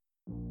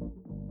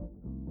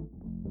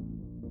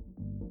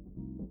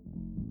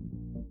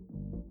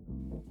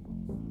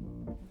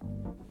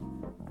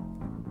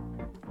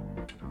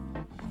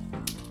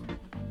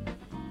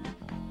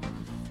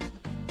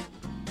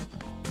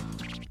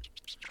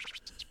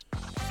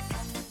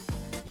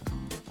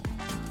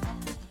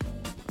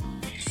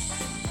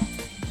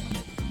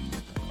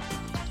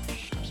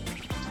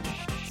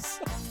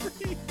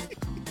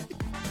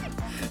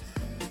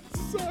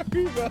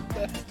Sorry about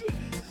that.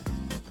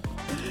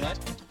 What?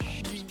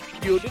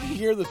 You didn't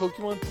hear the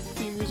Pokemon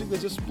theme music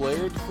that just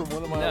blared from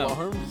one of my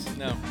alarms?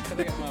 No.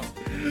 I got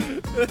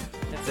my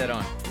headset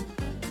on.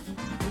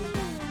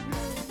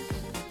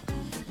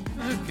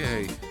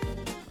 Okay.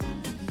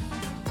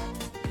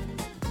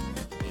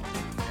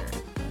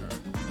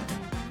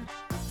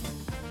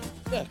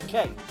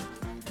 Okay.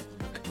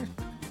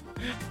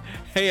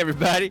 Hey,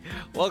 everybody.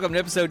 Welcome to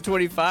episode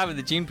 25 of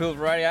the Gene Pool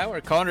Variety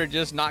Hour. Connor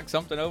just knocked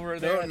something over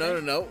there.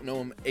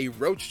 No. A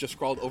roach just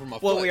crawled over my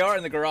foot. Well, we are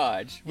in the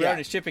garage. We're Yeah. in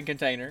a shipping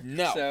container.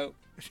 No. So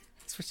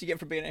that's what you get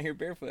for being out here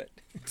barefoot.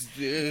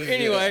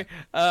 Anyway,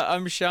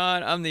 I'm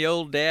Sean. I'm the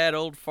old dad,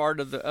 old fart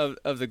of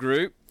the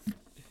group.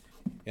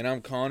 And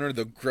I'm Connor,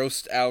 the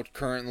grossed out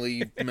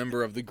currently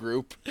member of the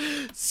group.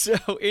 So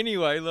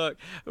anyway, look,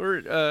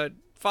 we're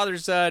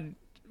father's side.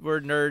 We're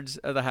nerds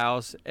of the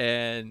house,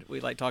 and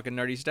we like talking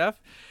nerdy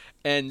stuff.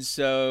 And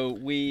so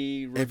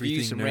we review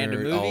Everything some nerd random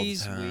all the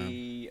movies. time.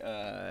 We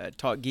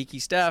talk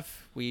geeky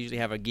stuff. We usually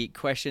have a geek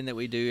question that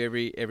we do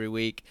every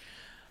week.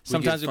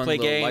 Sometimes we fun play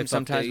little life games.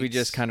 Sometimes we updates.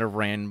 just kind of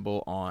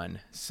ramble on.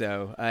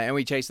 So and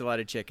we chase a lot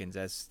of chickens.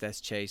 That's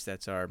Chase.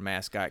 That's our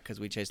mascot because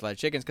we chase a lot of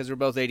chickens because we're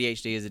both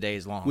ADHD as the day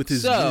is long. With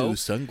his so, new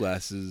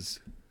sunglasses.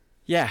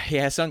 yeah, he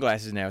has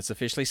sunglasses now. It's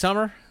officially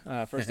summer.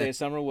 First day of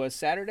summer was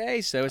Saturday,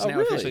 so it's Oh, now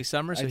really? officially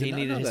summer. I So did he not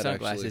needed know his that,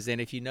 sunglasses. actually.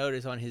 And if you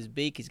notice on his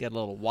beak, he's got a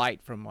little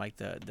white from like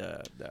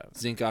the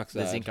Zinc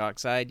oxide. zinc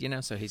oxide. You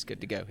know, so he's good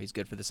to go. He's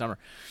good for the summer.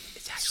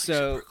 It's actually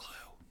So- super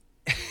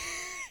glue.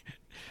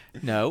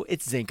 No,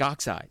 it's zinc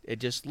oxide. It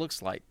just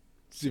looks like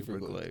super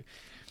glue.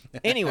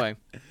 Anyway,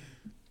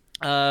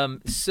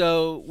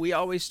 so we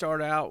always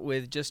start out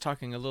with just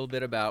talking a little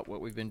bit about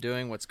what we've been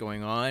doing, what's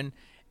going on,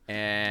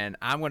 and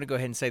I'm going to go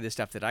ahead and say the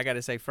stuff that I got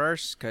to say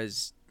first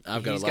because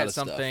I've got he's a lot got of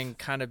stuff. something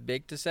kind of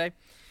big to say.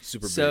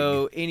 Super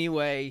So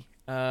anyway,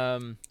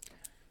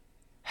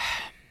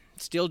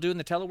 still doing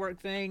the telework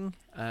thing.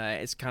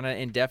 It's kind of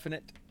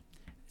indefinite.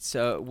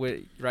 So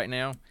right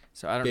now,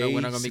 so I don't know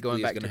when I'm going to be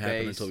going back Basically, to it's gonna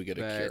happen base, until we get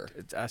a cure.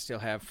 but I still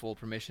have full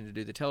permission to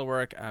do the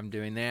telework. I'm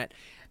doing that.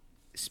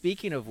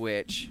 Speaking of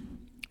which,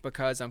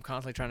 because I'm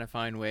constantly trying to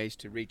find ways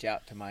to reach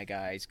out to my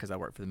guys because I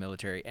work for the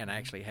military and I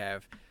actually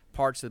have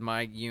parts of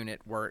my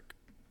unit work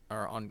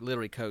are on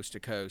literally coast to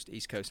coast,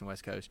 East Coast and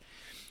West Coast.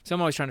 So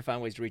I'm always trying to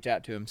find ways to reach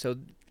out to them. So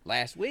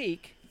last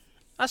week,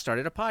 I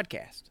started a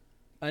podcast,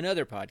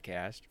 another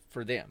podcast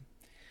for them.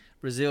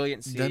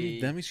 Resiliency.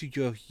 That makes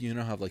you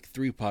know have like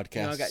 3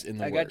 podcasts in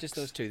the I works. got just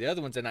those 2. The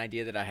other one's an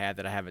idea that I had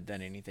that I haven't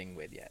done anything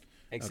with yet,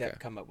 except Okay.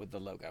 come up with the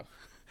logo.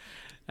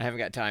 I haven't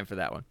got time for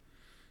that one.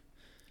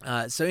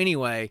 So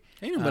anyway,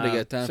 Ain't nobody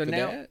got time so for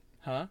now, that.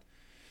 huh?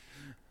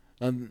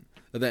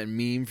 That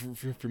meme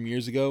from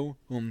years ago.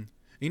 Ain't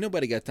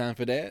nobody got time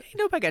for that. Ain't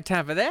nobody got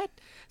time for that.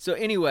 So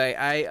anyway,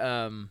 I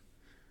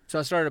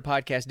started a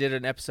podcast, did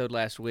an episode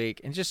last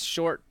week, and just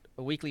short,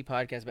 a weekly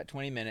podcast, about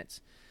 20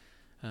 minutes.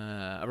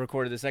 I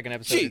recorded the second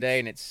episode Jeez. today,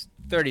 and it's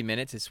 30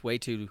 minutes. It's way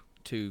too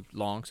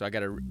long, so I got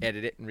to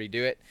edit it and redo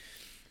it.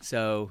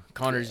 So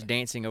Connor's Yeah.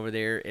 dancing over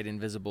there at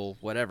Invisible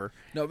whatever.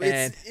 No, but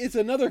And- it's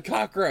another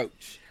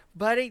cockroach.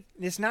 Buddy,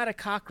 it's not a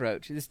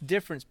cockroach. There's a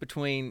difference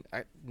between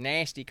a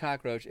nasty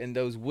cockroach and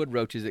those wood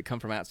roaches that come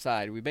from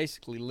outside. We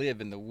basically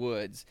live in the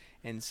woods,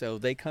 and so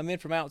they come in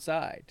from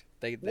outside.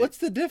 What's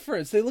the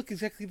difference? They look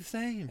exactly the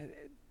same.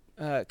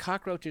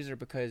 Cockroaches are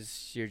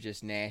because you're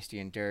just nasty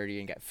and dirty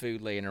and got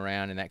food laying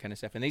around and that kind of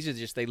stuff. And these are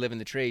just, they live in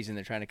the trees and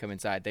they're trying to come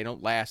inside. They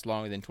don't last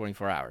longer than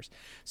 24 hours.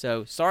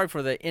 So sorry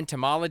for the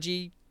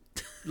entomology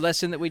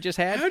lesson that we just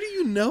had. How do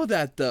you know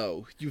that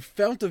though? You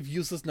fount of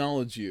useless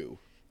knowledge.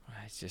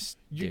 It's just,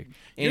 You're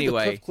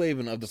anyway. the Cliff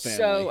Clavin of the family.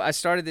 So I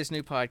started this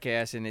new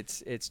podcast, and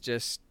it's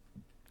just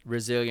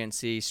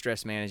resiliency,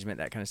 stress management,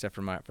 that kind of stuff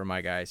for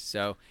my guys.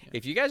 So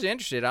if you guys are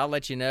interested, I'll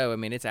let you know. I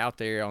mean, it's out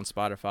there on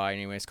Spotify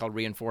anyway. It's called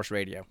Reinforce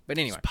Radio. But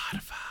anyway,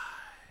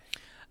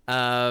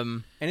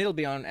 and it'll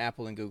be on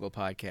Apple and Google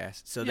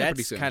Podcasts. So Yeah, pretty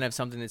that's soon. kind of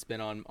something that's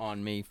been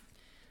on me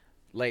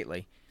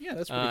lately. Yeah,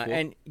 that's pretty cool.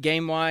 And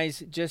game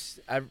wise,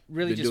 I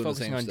really Been just doing the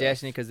focusing same on stuff.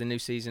 Destiny because the new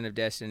season of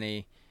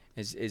Destiny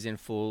is in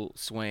full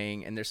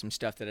swing, and there's some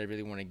stuff that I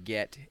really want to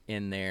get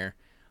in there.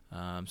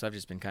 So I've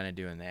just been kind of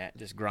doing that,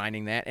 just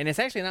grinding that, and it's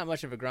actually not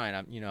much of a grind.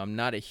 I'm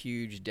not a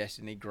huge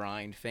Destiny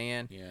grind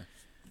fan, Yeah.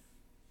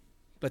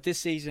 but this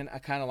season I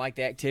kind of like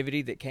the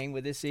activity that came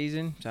with this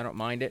season, so I don't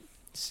mind it.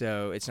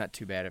 So it's not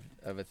too bad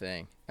of a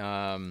thing.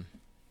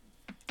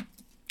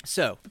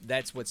 So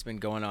that's what's been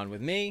going on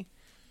with me.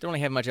 Don't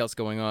really have much else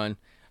going on.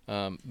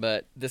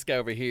 But this guy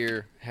over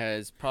here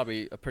has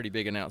probably a pretty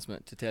big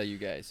announcement to tell you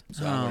guys.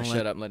 So I'm going to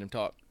shut up and let him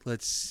talk.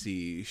 Let's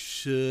see.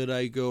 Should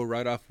I go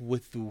right off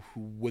with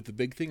the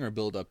big thing or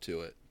build up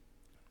to it?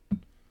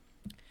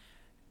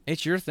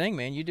 It's your thing,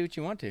 man. You do what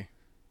you want to.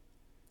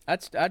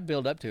 I'd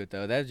build up to it,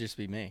 though. That'd just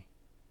be me.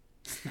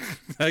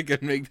 I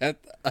could make that.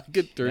 I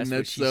could turn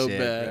that so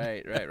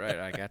bad. Right.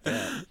 I got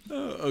that.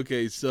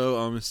 Okay,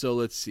 so so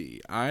let's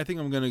see. I think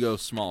I'm gonna go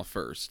small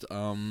first.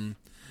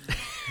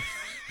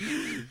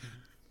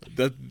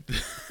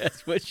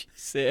 That's what she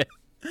said.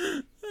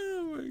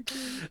 Oh my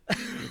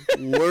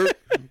god.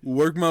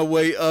 Work my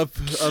way up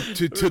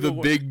to the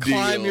big deal.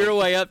 Climb your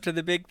way up to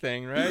the big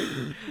thing, right?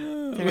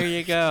 There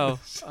you go.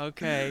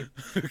 Okay.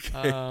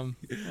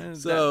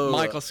 So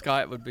Michael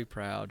Scott would be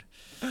proud.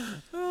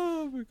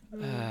 Oh my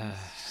god.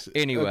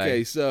 Anyway.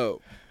 Okay,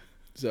 so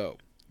the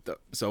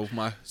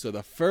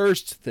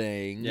first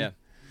thing. Yeah.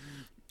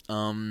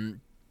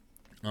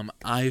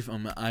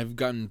 I've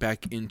gotten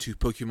back into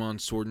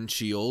Pokemon Sword and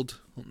Shield.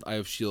 I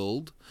have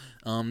Shield,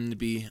 and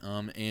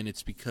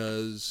it's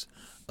because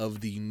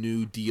of the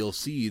new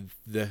DLC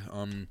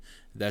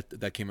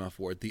that came out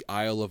for it, the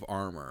Isle of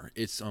Armor.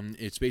 It's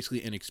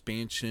basically an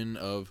expansion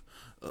of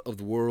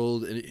the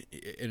world, and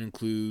it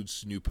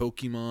includes new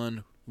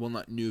Pokemon. Well,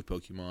 not new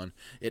Pokemon.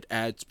 It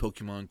adds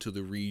Pokemon to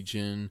the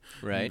region,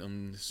 right?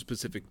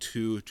 Specific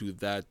to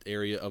that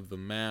area of the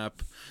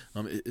map.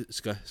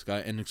 It's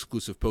got an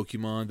exclusive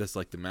Pokemon that's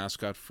like the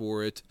mascot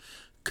for it,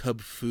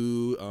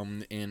 Cubfu,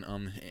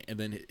 and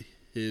then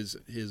his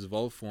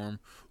evolved form,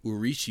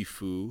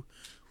 Urishifu,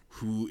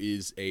 who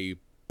is a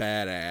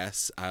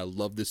badass. I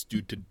love this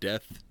dude to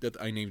death. That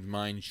I named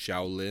mine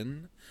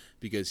Shaolin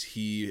because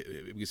he's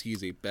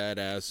a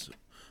badass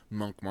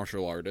monk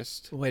martial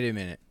artist. Wait a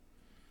minute.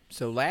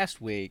 So last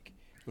week,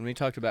 when we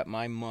talked about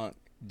my monk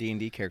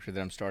D&D character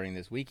that I'm starting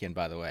this weekend,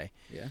 by the way,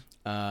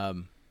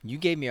 you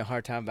gave me a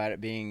hard time about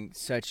it being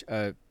such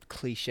a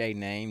cliche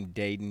name,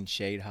 Dayton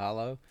Shade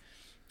Hollow,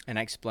 and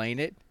I explained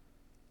it,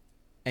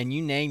 and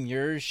you named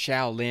yours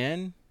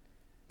Shaolin.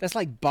 That's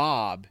like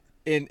Bob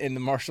in the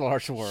martial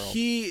arts world.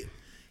 Okay.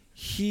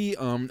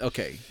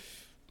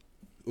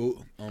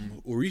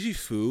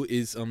 Urishifu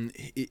is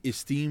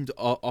themed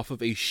off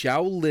of a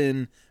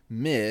Shaolin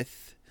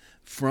myth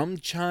from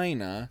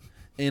China,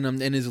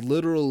 and is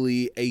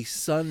literally a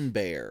sun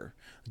bear.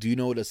 Do you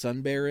know what a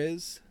sun bear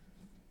is?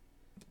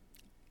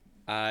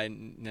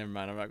 Never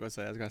mind. I'm not gonna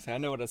say. I was gonna say I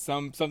know what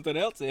something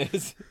else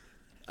is.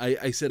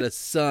 I said a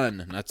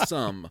sun, not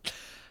some.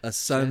 A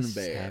sun Just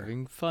bear.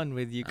 Having fun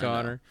with you,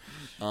 Connor.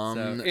 So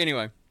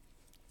anyway.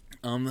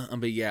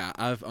 But yeah,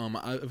 I've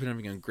been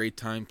having a great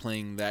time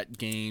playing that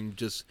game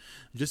just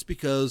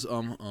because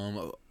of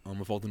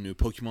all the new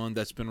Pokemon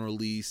that's been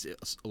released.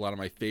 A lot of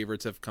my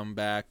favorites have come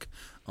back.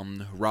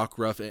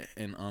 Rockruff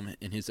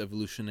and his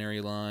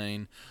evolutionary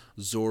line,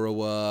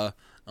 Zorua,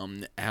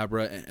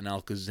 Abra and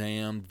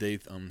Alakazam.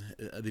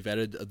 They've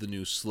added the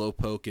new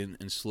Slowpoke and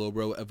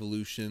Slowbro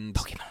evolutions.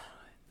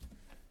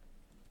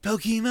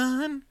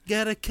 Pokemon,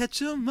 gotta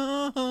catch 'em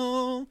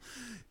all.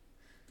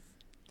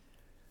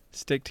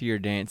 Stick to your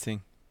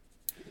dancing.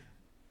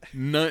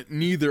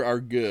 Neither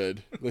are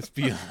good. Let's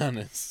be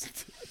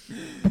honest.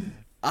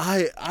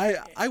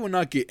 I would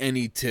not get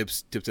any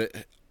tips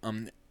at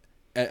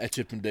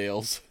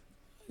Chippendales.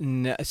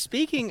 No,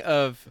 speaking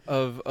of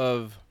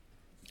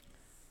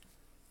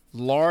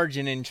large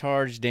and in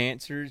charge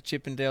dancers,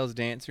 Chippendales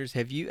dancers,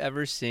 have you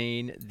ever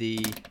seen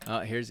the?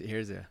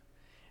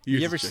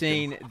 You ever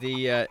seen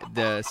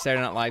the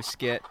Saturday Night Live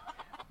skit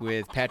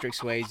with Patrick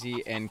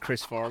Swayze and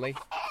Chris Farley?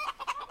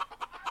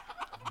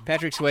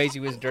 Patrick Swayze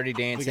was Dirty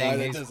Dancing. The guy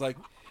that does like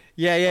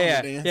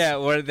yeah.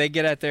 Where they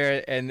get out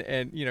there and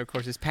of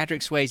course it's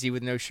Patrick Swayze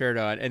with no shirt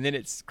on, and then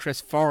it's Chris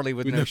Farley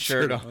with no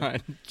shirt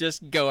on,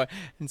 just going.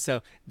 And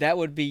so that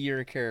would be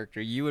your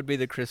character. You would be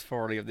the Chris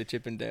Farley of the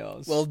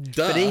Chippendales. Well,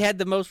 duh. But he had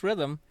the most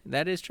rhythm.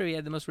 That is true. He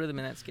had the most rhythm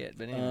in that skit.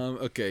 But anyway.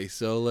 Okay,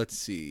 so let's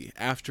see.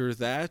 After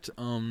that,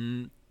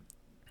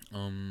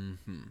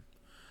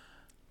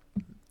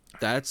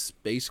 that's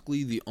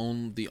basically the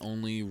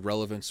only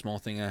relevant small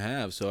thing I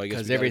have. So I guess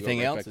because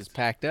everything else is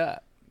packed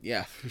up.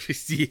 Yeah.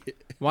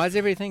 Why is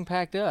everything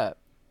packed up?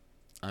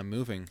 I'm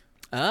moving.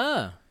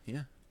 Ah.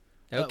 Yeah.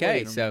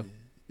 Okay. So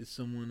is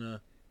someone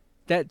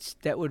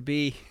that would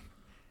be.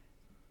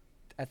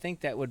 I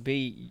think that would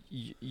be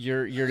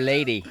your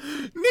lady.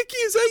 Nikki,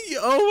 is that you?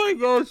 Oh my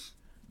gosh.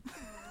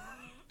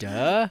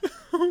 Duh.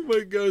 Oh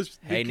my gosh.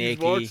 Hey, Nikki's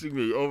Nikki. watching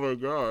me. Oh my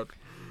god.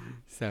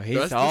 So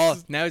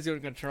now he's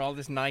going to turn all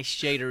this nice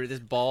shader, this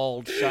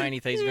bald, shiny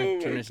thing. He's going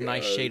to turn this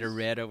nice shade of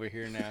red over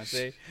here now.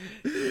 See?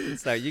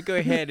 So you go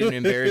ahead and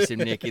embarrass him,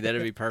 Nikki.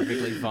 That'll be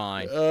perfectly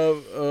fine.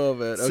 Oh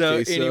man.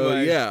 Okay, so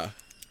anyway, yeah.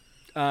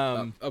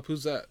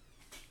 Who's that?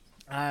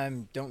 I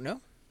don't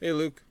know. Hey,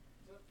 Luke.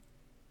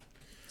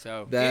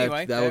 So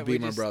that would be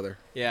my brother.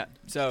 Yeah.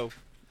 So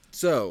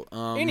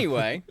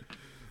anyway,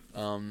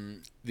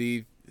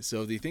 the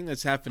thing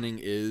that's happening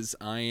is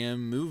I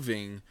am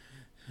moving.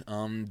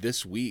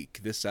 This week,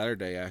 this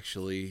Saturday,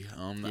 actually.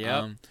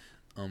 Yep.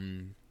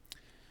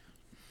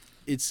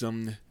 It's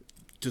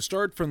to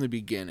start from the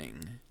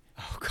beginning.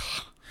 Oh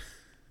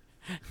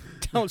God!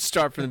 Don't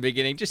start from the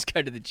beginning. Just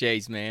go to the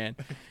chase, man.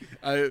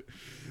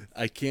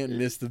 I can't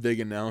miss the big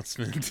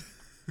announcement.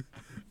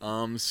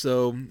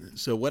 So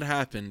what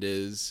happened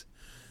is,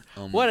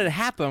 What had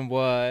happened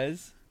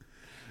was,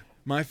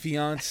 my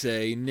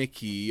fiance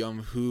Nikki,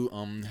 who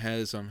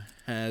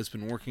has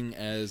been working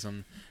as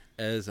a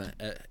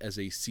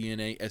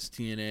CNA,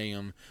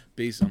 STNA,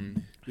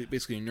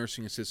 basically a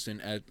nursing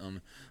assistant at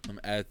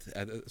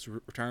this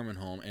retirement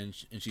home, and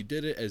she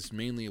did it as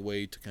mainly a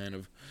way to kind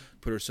of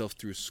put herself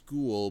through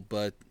school,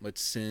 but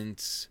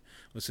since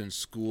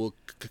school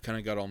kind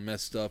of got all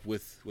messed up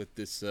with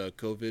this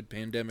COVID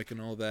pandemic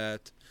and all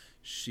that,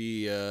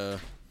 she's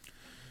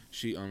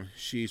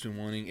been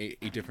wanting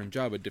a different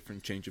job, a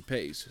different change of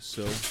pace.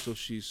 So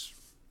she's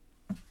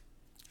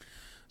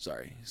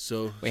sorry.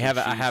 I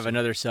have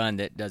another son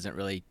that doesn't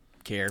really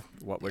care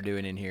what we're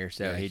doing in here,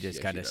 so he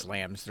just kind of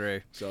slams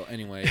through. So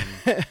anyway,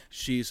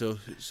 she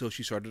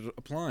started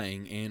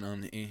applying,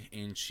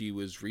 and she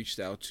was reached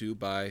out to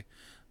by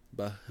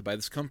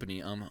this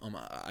company.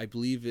 I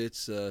believe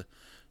it's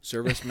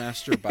Service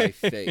Master by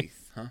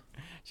Faith, huh?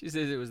 She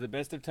says it was the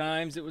best of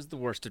times, it was the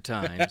worst of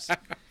times.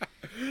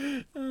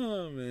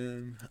 Oh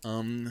man.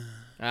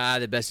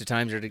 The best of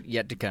times are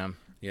yet to come.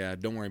 Yeah,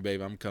 don't worry,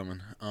 babe, I'm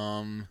coming.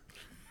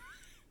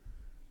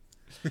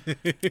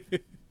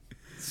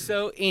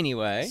 So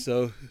anyway.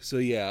 So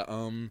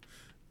yeah.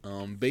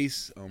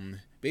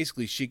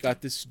 Basically, she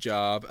got this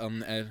job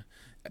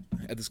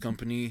at this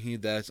company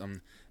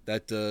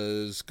that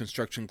does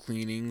construction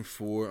cleaning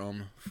for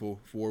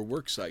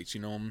work sites.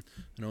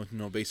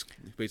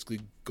 Basically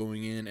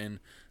going in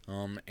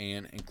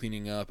and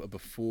cleaning up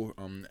before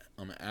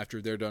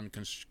after they're done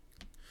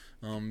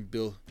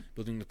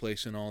building the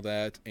place and all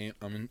that. And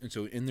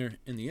so in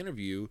the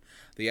interview,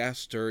 they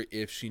asked her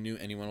if she knew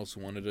anyone else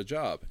who wanted a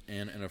job,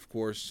 and of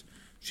course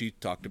she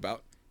talked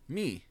about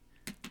me,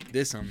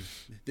 this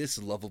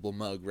lovable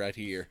mug right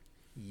here.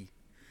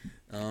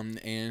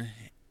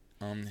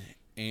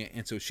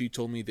 And so she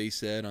told me they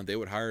said they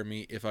would hire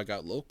me if I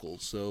got local.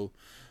 So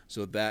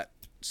that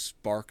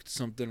sparked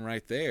something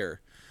right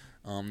there.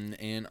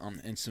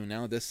 And so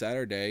now this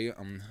Saturday,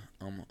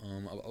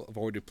 I've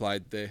already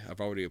applied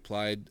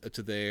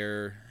to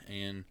there,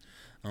 and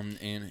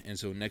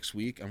so next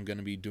week I'm going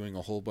to be doing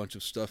a whole bunch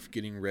of stuff,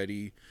 getting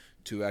ready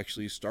to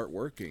actually start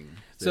working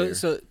there.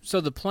 So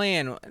the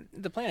plan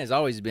has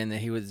always been that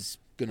he was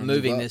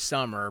moving this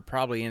summer,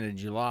 probably into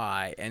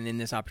July, and then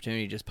this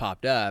opportunity just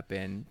popped up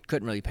and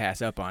couldn't really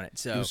pass up on it.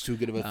 So it was too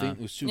good of a thing.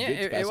 It was too good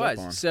to pass up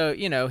on.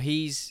 So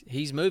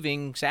he's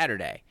moving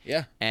Saturday.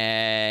 Yeah,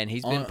 and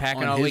he's been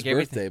packing all week. On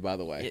his birthday, by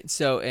the way.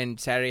 So and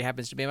Saturday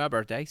happens to be my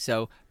birthday.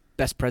 So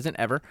best present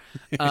ever.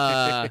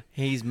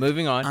 He's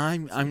moving on.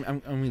 I'm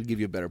going to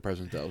give you a better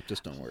present though.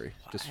 Just don't worry.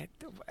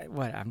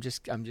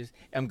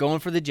 I'm going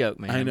for the joke,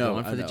 man. I know.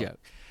 I'm going for the joke.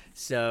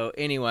 So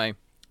anyway.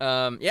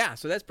 So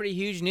that's pretty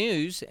huge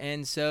news,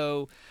 and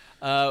so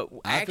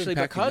actually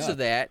because of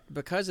that,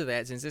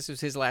 since this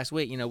was his last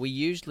week, we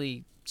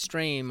usually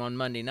stream on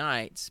Monday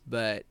nights,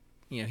 but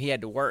he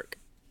had to work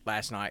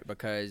last night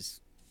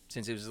because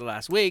since it was the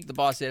last week, the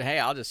boss said, "Hey,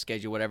 I'll just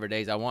schedule whatever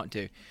days I want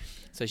to."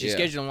 So she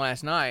scheduled him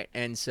last night,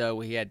 and so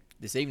we had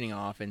this evening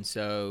off, and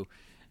so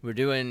we're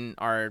doing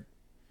our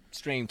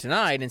stream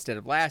tonight instead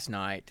of last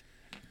night,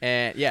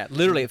 and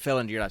literally it fell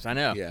into your laps. I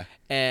know. Yeah.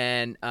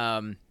 And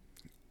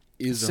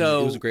it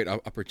was a great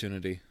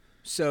opportunity.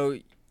 So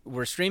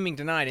we're streaming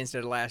tonight instead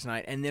of last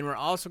night, and then we're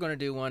also going to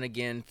do one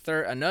again,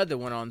 another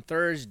one on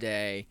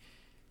Thursday,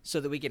 so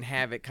that we can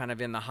have it kind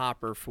of in the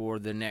hopper for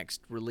the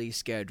next release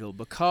schedule,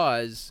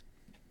 because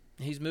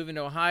he's moving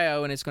to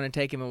Ohio, and it's going to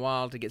take him a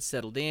while to get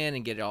settled in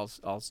and get it all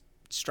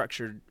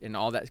structured and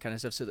all that kind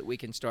of stuff, so that we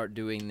can start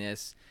doing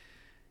this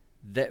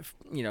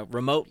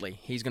remotely.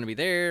 He's going to be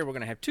there. We're going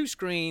to have 2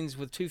 screens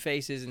with 2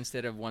 faces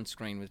instead of 1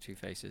 screen with 2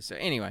 faces. So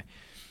anyway,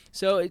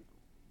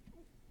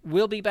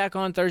 we'll be back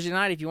on Thursday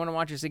night if you want to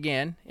watch us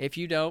again. If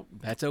you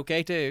don't, that's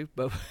okay too,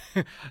 but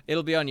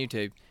it'll be on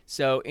YouTube.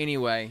 So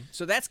anyway,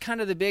 that's kind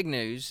of the big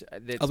news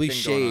that's I'll be been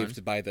shaved going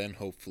on. by then,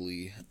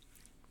 hopefully.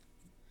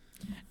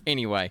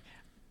 Anyway.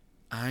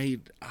 I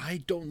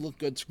don't look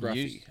good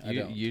scruffy. I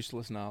don't.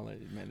 Useless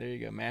knowledge. Man, there you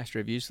go. Master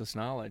of useless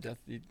knowledge.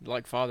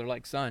 Like father,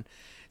 like son.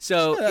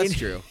 So that's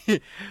true.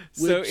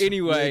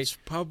 Anyway. Which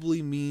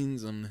probably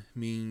means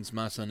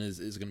my son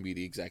is going to be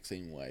the exact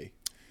same way.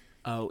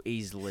 Oh,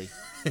 easily.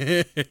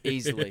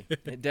 Easily.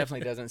 It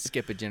definitely doesn't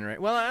skip a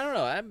generation. Well, I don't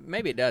know.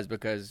 Maybe it does,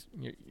 because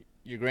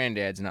your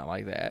granddad's not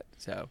like that.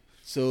 So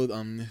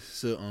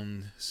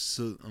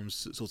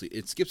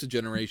it skips a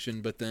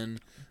generation, but then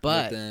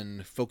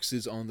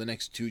focuses on the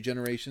next 2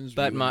 generations.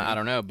 But I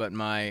don't know. But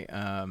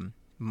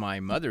my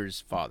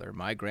mother's father,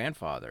 my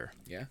grandfather,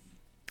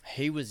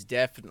 he was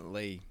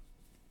definitely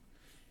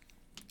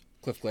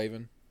Cliff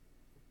Clavin.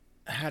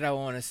 How do I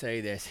want to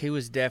say this? He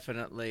was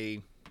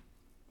definitely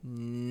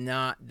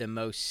not the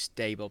most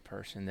stable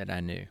person that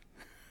I knew.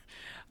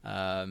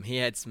 He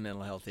had some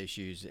mental health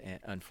issues,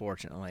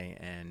 unfortunately,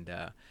 and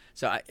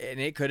and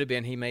it could have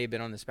been he may have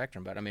been on the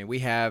spectrum. But I mean, I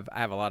have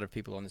a lot of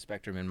people on the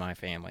spectrum in my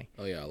family.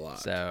 Oh yeah, a lot.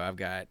 So I've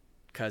got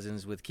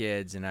cousins with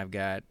kids, and I've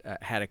got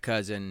had a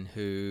cousin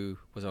who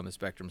was on the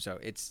spectrum. So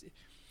it's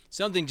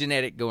something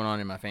genetic going on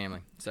in my family.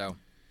 So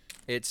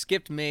it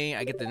skipped me.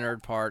 I get the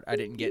nerd part. I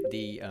didn't get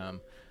the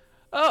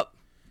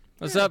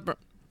what's up,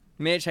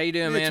 Mitch? How you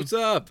doing, Mitch, man? what's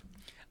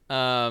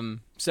up?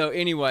 So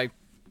anyway.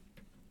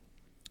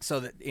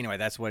 Anyway,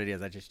 that's what it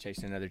is. I just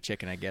chased another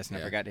chicken, I guess, and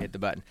I forgot to hit the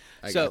button.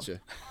 I gotcha.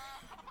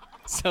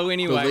 So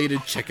anyway,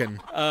 belated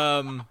chicken.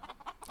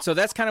 So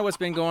that's kind of what's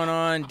been going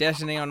on.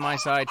 Destiny on my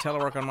side,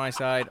 telework on my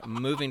side,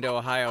 moving to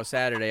Ohio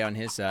Saturday on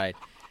his side.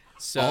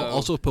 So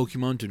Also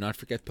Pokemon. Do not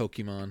forget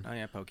Pokemon. oh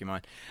yeah,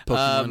 Pokemon.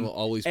 Pokemon will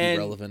always be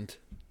relevant.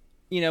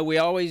 You know, we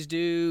always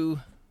do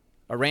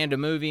a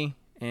random movie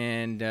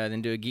and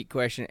then do a geek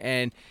question.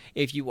 And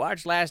if you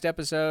watched last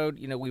episode,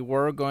 you know we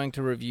were going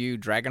to review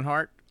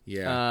Dragonheart.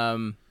 Yeah.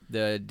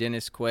 The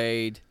Dennis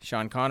Quaid,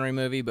 Sean Connery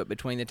movie, but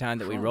between the time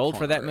that we rolled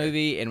for that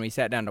movie and we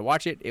sat down to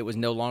watch it, it was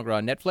no longer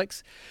on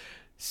Netflix.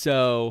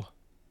 So,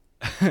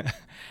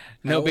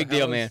 no big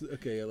deal, man.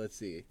 Okay, let's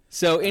see.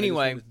 So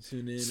anyway,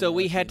 so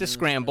we had to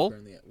scramble.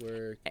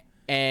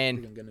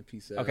 And I'm gonna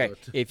peace out. okay,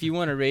 if you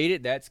want to read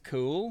it, that's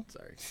cool.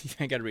 Sorry,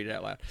 I got to read it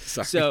out loud.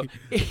 Sorry. So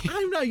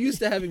I'm not used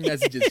to having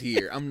messages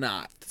here. I'm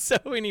not. So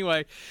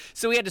anyway,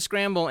 so we had to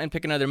scramble and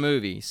pick another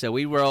movie. So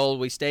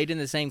we stayed in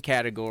the same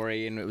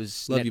category, and it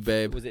was Love you,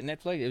 babe. Was it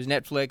Netflix? It was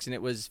Netflix, and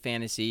it was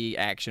fantasy,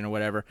 action, or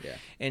whatever. Yeah.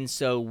 And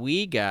so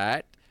we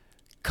got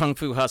Kung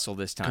Fu Hustle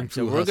this time.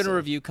 So we're going to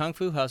review Kung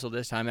Fu Hustle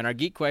this time, and our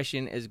geek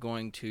question is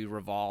going to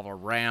revolve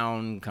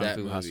around Kung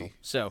Fu Hustle.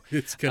 So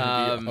it's going to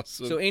be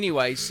awesome. So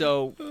anyway,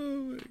 so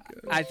oh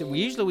my God.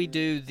 we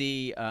do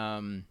the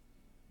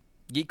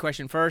geek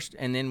question first,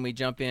 and then we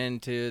jump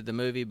into the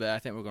movie, but I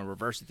think we're going to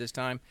reverse it this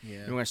time.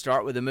 Yeah. We're going to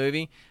start with the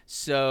movie.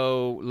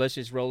 So let's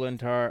just roll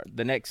into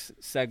the next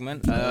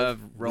segment of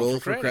Roll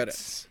for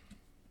Credits.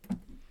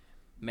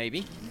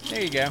 Maybe.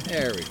 There you go.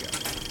 There we go.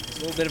 A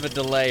little bit of a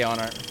delay on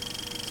our...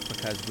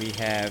 because we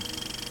have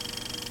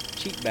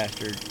cheap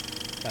bastard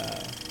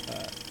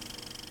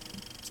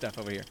stuff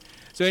over here.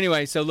 So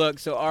anyway, so look,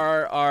 so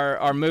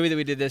our movie that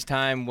we did this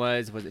time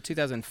was it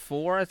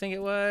 2004? I think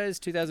it was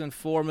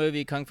 2004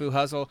 movie Kung Fu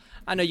Hustle.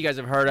 I know you guys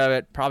have heard of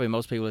it. Probably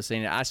most people have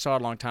seen it. I saw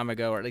it a long time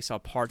ago, or at least saw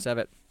parts of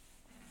it.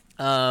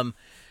 And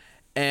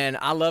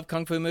I love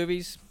Kung Fu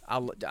movies.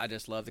 I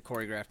just love the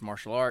choreographed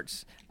martial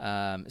arts,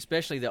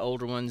 especially the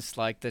older ones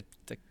like the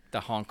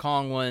Hong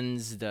Kong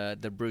ones,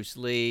 the Bruce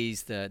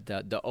Lees,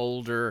 the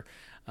older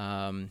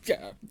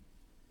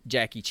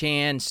Jackie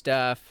Chan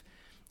stuff.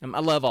 I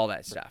love all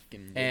that stuff.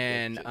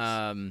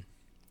 And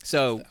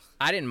so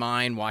I didn't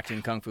mind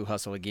watching Kung Fu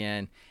Hustle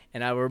again.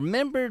 And I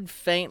remembered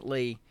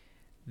faintly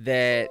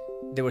that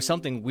there was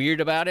something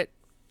weird about it.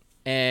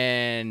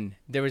 And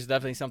there was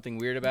definitely something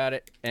weird about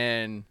it.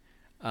 And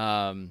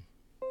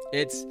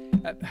it's...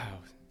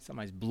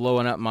 somebody's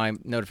blowing up my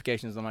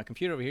notifications on my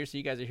computer over here, so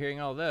you guys are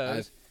hearing all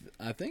those.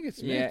 I think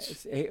it's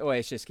Mitch. Yeah,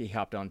 it's just he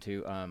hopped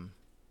onto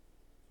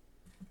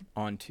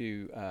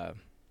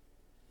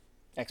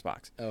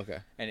Xbox. Okay.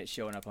 And it's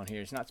showing up on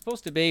here. It's not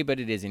supposed to be, but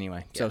it is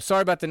anyway. Yeah. So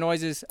sorry about the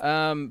noises.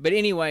 But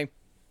anyway,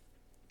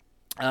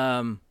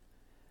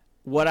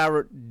 what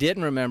I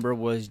didn't remember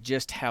was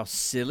just how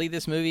silly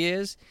this movie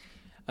is.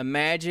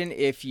 Imagine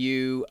if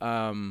you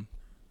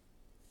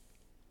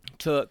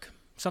took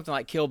something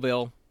like Kill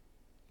Bill,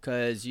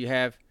 because you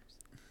have,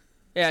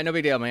 yeah, no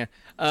big deal, man.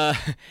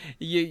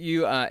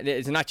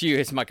 It's not you,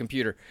 it's my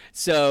computer.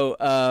 So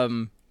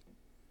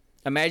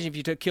imagine if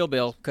you took Kill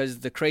Bill, because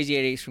the Crazy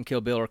 8 from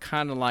Kill Bill are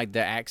kind of like the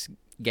Axe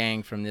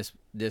gang from this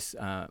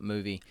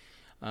movie.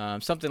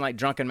 Something like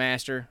Drunken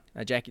Master,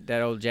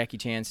 that old Jackie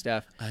Chan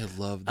stuff. I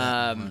love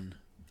that one.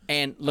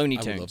 And Looney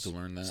Tunes. I would love to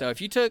learn that. So if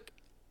you took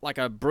like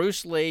a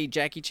Bruce Lee,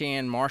 Jackie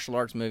Chan martial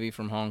arts movie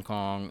from Hong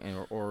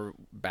Kong or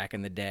back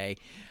in the day,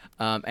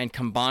 and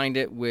combined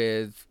it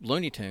with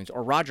Looney Tunes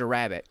or Roger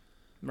Rabbit.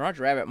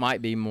 Roger Rabbit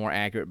might be more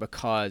accurate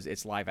because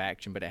it's live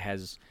action, but it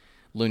has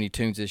Looney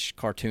Tunes-ish,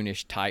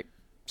 cartoonish type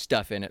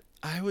stuff in it.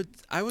 I would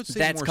say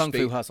that's more Kung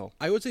Fu Hustle.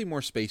 I would say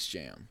more Space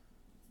Jam.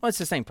 Well, it's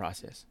the same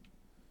process.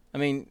 I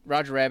mean,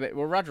 Roger Rabbit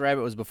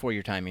was before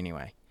your time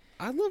anyway.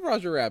 I love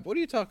Roger Rabbit. What are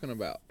you talking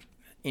about?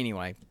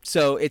 Anyway,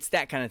 so it's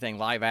that kind of thing,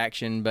 live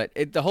action, but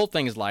the whole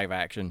thing is live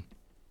action.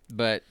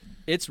 But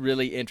it's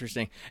really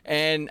interesting,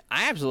 and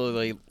I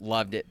absolutely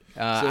loved it.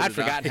 I'd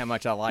forgotten how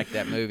much I liked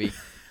that movie.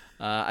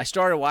 I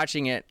started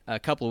watching it a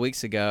couple of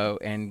weeks ago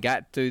and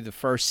got through the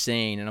first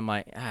scene, and I'm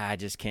like, I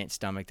just can't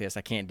stomach this.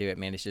 I can't do it,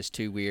 man. It's just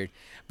too weird.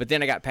 But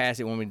then I got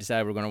past it when we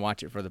decided we're going to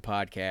watch it for the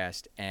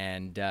podcast,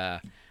 and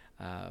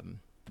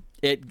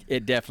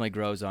it definitely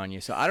grows on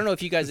you. So I don't know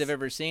if you guys have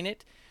ever seen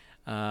it,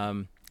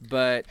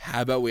 but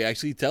how about we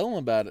actually tell them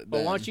about it?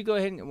 Well, why don't you go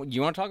ahead and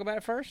you want to talk about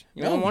it first?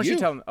 Why don't you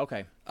tell them?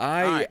 Okay.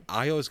 I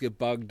always get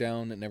bogged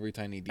down in every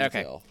tiny detail.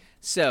 Okay.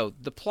 So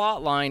the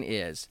plot line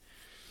is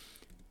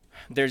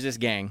there's this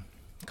gang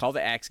called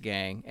the Axe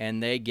Gang,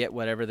 and they get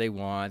whatever they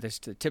want. It's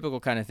the typical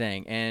kind of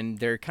thing, and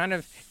they're kind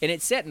of, and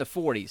it's set in the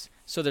 40s,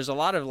 so there's a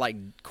lot of like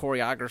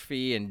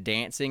choreography and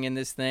dancing in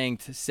this thing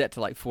set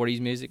to like 40s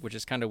music, which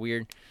is kind of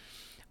weird.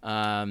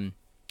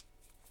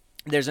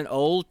 There's an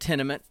old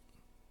tenement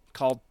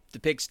called the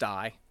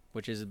Pigsty,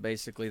 which is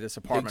basically this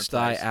apartment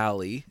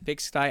place.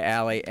 Pigsty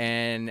Alley,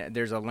 and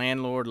there's a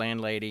landlord,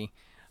 landlady,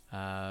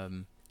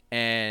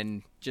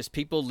 and just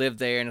people live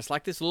there, and it's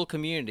like this little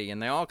community,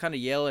 and they all kind of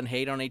yell and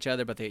hate on each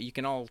other, but you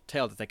can all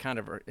tell that they kind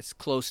of are, it's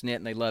close knit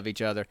and they love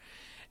each other.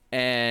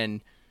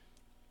 And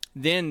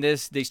then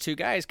these two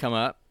guys come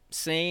up,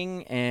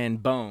 Sing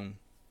and Bone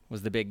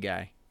was the big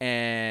guy,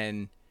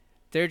 and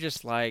they're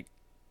just like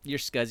your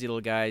scuzzy little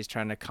guys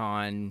trying to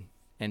con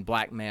and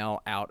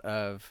blackmail out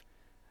of,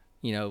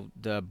 you know,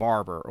 the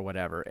barber or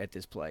whatever at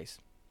this place.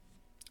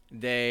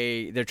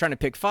 They're trying to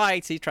pick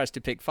fights. He tries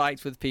to pick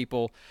fights with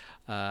people,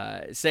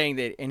 saying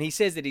that, and he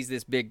says that he's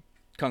this big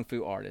kung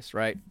fu artist,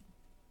 right?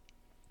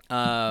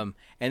 And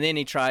then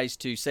he tries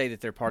to say that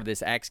they're part of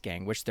this Axe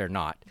Gang, which they're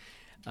not.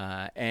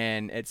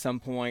 And at some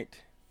point,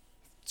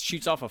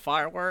 shoots off a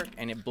firework,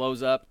 and it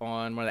blows up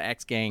on one of the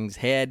Axe Gang's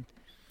head.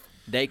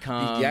 They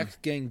come. The Axe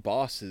Gang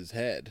boss's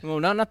head. Well,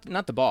 not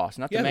the boss,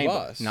 not the main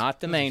boss, not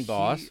the main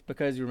boss, he...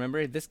 because you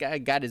remember this guy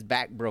got his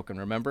back broken.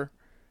 Remember,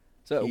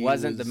 so it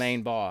wasn't the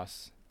main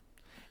boss.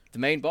 The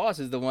main boss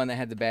is the one that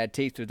had the bad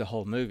teeth through the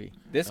whole movie.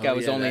 This guy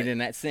was only in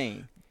that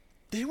scene.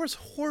 There was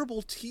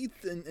horrible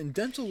teeth and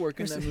dental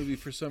work in that movie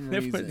for some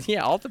reason.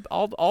 Yeah,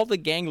 all the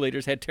gang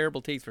leaders had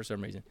terrible teeth for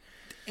some reason.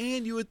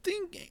 And you would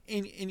think,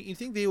 and you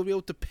think they would be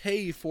able to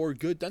pay for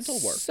good dental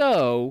work.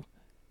 So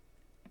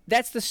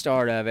that's the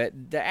start of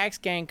it. The Axe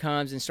Gang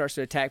comes and starts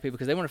to attack people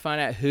because they want to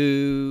find out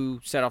who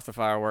set off the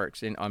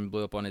fireworks and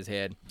blew up on his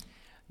head.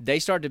 They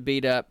start to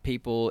beat up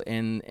people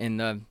in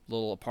the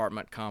little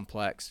apartment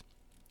complex.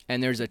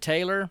 And there's a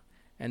tailor,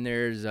 and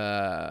there's some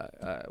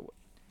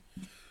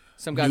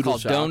guy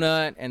called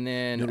Donut, and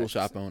then noodle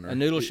shop owner. A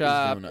noodle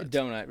shop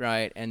donut,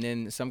 right? And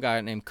then some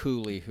guy named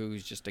Cooley,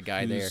 who's just a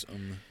guy there.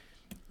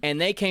 And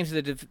they came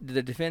to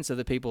the defense of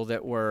the people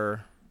that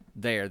were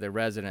there, the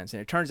residents.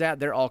 And it turns out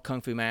they're all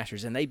kung fu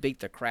masters, and they beat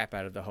the crap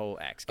out of the whole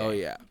Axe Gang. Oh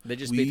yeah, they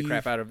just beat the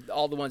crap out of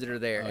all the ones that are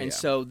there.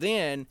 So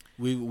then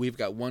we've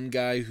got one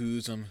guy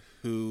who's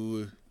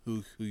who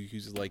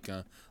uses like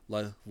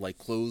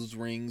clothes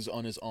rings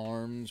on his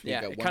arms. We've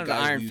got one kind of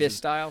guy Iron Fist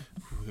style.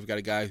 We've got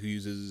a guy who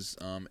uses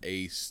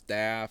a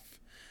staff,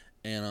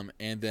 and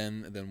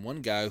then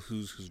one guy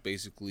who's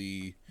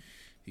basically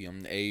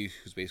a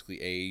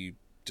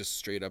just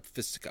straight up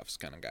fisticuffs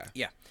kind of guy.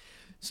 Yeah.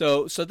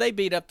 So they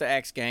beat up the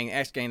Axe Gang.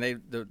 Axe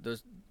Gang,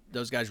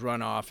 those guys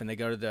run off and they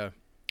go to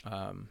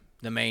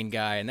the main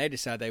guy, and they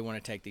decide they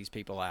want to take these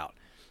people out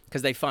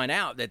because they find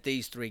out that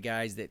these three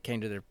guys that came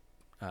to their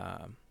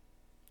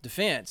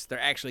defense, they're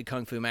actually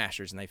kung fu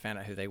masters, and they found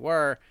out who they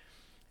were,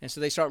 and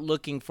so they start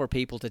looking for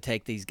people to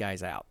take these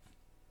guys out.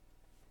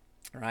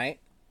 Right?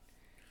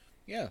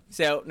 Yeah.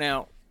 So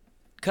now,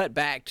 cut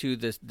back to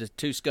the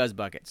two scuzz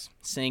buckets,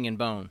 Sing and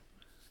Bone.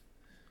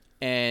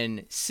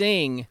 And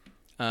Sing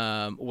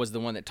was the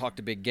one that talked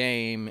a big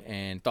game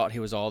and thought he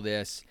was all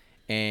this,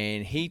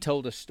 and he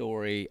told a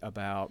story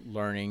about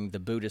learning the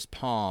Buddhist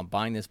palm,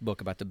 buying this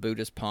book about the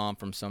Buddhist palm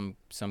from some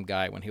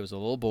guy when he was a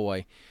little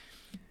boy.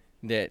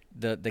 That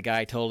the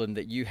guy told him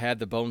that you had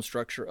the bone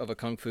structure of a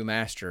kung fu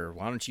master.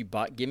 Why don't you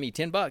give me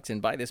 $10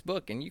 and buy this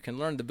book, and you can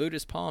learn the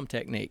Buddhist palm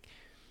technique.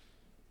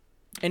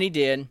 And he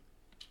did.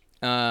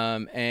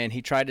 And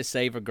he tried to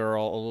save a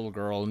little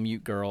girl, a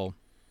mute girl,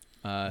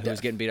 who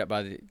was getting beat up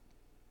by the...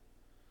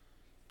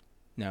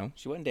 No,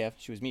 she wasn't deaf.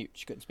 She was mute.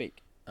 She couldn't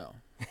speak. Oh.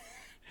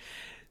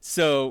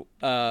 So,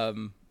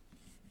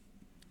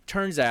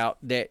 turns out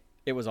that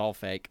it was all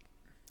fake,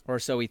 or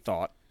so he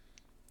thought.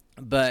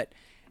 But...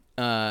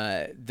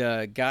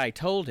 the guy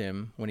told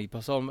him when he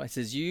told him, he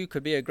says, "You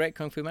could be a great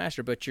kung fu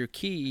master, but your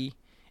key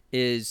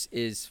is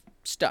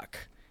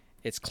stuck.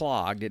 It's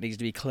clogged. It needs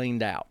to be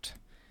cleaned out."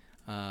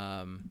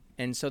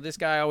 And so this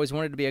guy always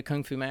wanted to be a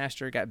kung fu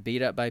master. Got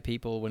beat up by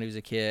people when he was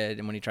a kid,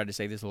 and when he tried to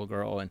save this little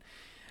girl,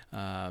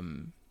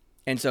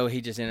 and so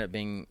he just ended up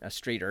being a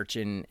street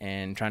urchin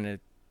and trying to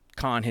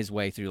con his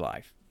way through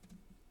life.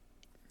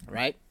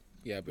 Right?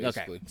 Yeah,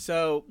 basically. Okay.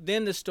 So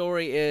then the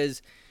story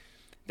is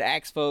the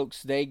Axe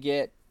folks. They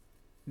get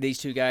these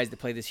two guys that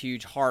play this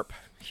huge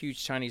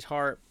Chinese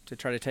harp, to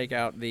try to take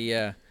out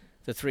the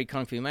three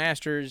kung fu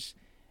masters.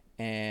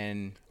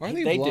 And are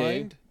they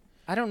blind? Do.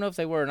 I don't know if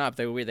they were or not. But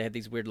they were weird. They had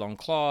these weird long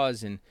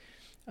claws, and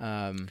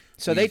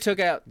so they took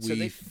out.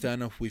 We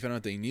found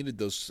out they needed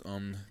those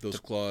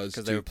claws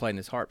because they were playing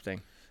this harp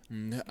thing.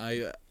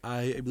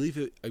 I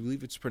believe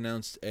it's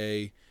pronounced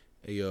a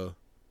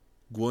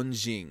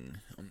guanjing,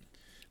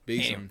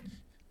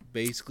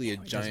 basically a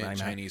giant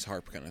Chinese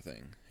harp kind of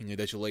thing,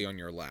 that you lay on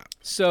your lap.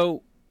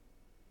 So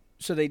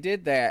they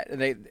did that.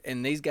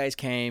 And these guys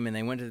came and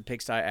they went to the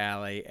Pigsty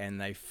Alley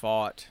and they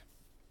fought.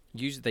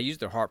 They used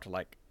their harp to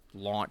like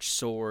launch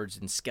swords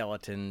and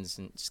skeletons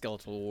and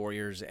skeletal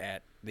warriors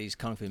at these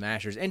kung fu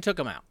masters and took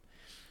them out.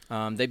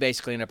 They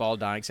basically end up all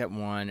dying except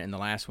one, and the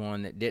last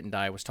one that didn't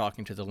die was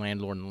talking to the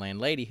landlord and the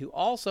landlady, who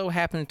also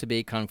happened to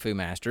be kung fu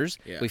masters.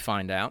 Yeah. We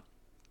find out.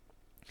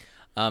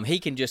 He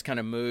can just kind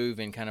of move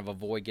and kind of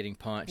avoid getting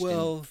punched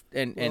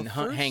and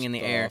hang in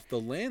the air. The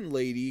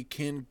landlady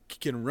can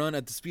run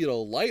at the speed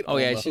of light. Oh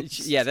almost.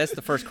 yeah, that's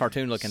the first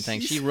cartoon-looking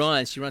thing. She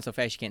runs so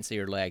fast you can't see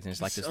her legs, and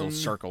it's like this little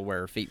circle where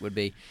her feet would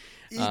be.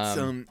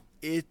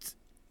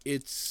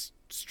 It's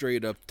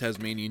straight up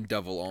Tasmanian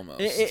devil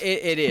almost.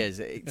 It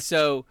is.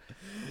 So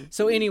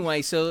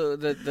anyway,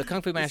 the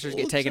kung fu masters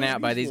get taken out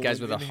by these guys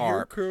with a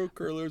harp. Hair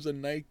curlers, a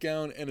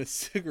nightgown, and a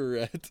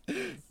cigarette.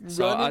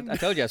 So I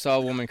told you I saw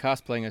a woman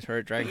cosplaying as her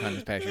at Dragon Con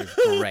this past year.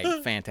 It was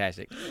great,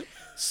 fantastic.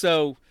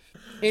 So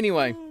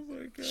anyway,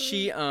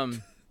 she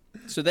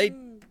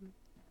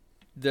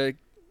the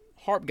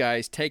harp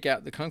guys take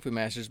out the kung fu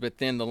masters, but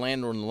then the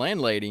landlord and the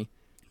landlady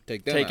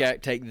take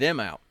them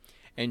out.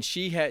 And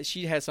she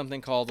has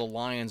something called the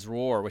lion's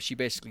roar, where she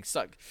basically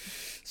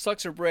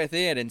sucks her breath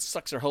in and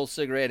sucks her whole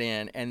cigarette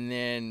in, and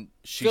then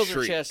she fills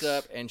her chest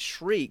up and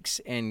shrieks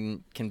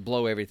and can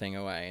blow everything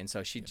away. And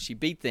so she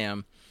beat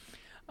them.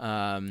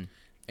 And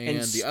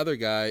the other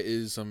guy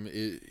is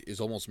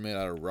almost made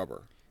out of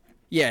rubber.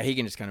 Yeah, he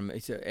can just kind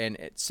of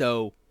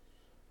so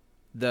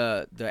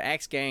the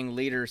Axe Gang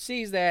leader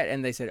sees that,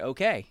 and they said,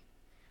 okay,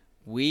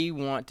 we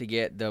want to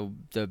get the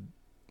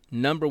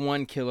number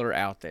one killer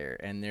out there,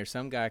 and there's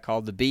some guy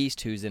called the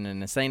Beast who's in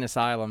an insane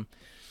asylum,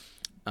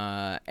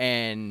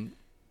 and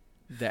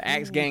the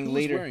Axe Gang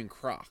leader was wearing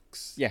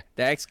Crocs. Yeah,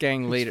 the Axe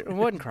Gang leader. It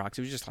wasn't Crocs.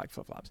 It was just like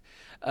flip flops.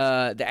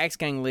 The Axe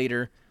Gang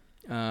leader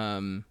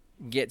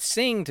gets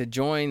Sing to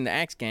join the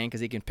Axe Gang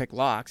because he can pick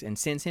locks, and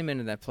sends him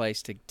into that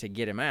place to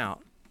get him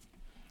out.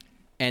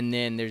 And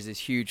then there's this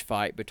huge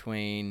fight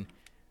between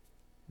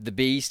the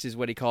Beast, is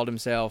what he called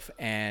himself,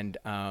 and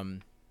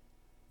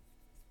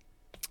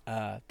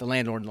the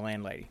landlord and the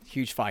landlady.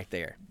 Huge fight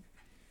there.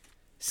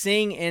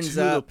 Sing ends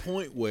up to the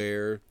point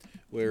where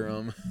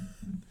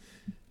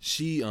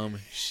she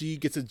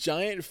gets a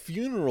giant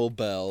funeral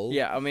bell.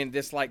 Yeah, I mean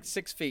this like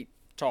 6 feet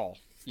tall.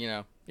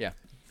 Yeah.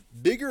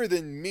 Bigger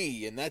than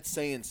me, and that's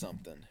saying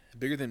something.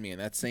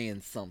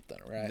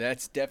 Right?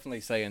 That's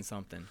definitely saying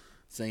something.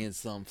 Saying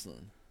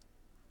something.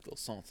 Go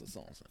something.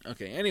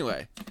 Okay.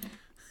 Anyway.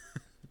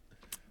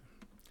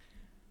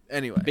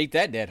 Beat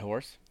that dead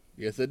horse.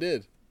 Yes, I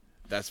did.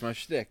 That's my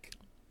shtick.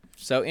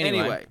 So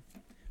anyway,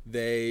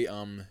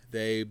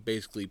 they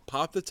basically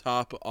pop the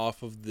top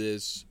off of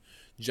this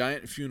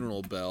giant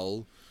funeral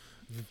bell.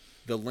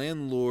 The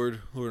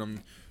landlord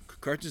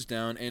crouches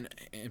down and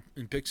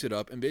picks it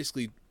up, and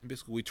basically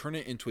we turn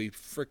it into a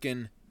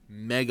frickin'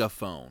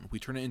 megaphone. We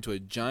turn it into a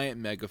giant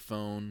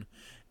megaphone,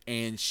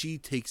 and she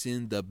takes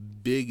in the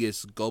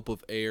biggest gulp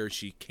of air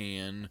she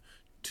can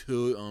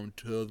to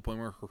the point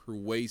where her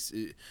waist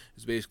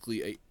is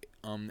basically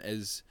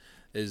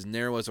as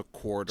narrow as a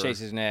quarter.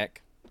 Chase's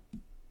neck.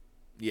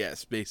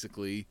 Yes,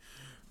 basically,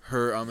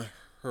 her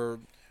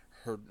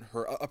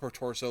upper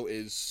torso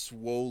is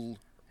swollen.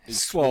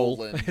 It's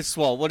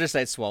swole. We'll just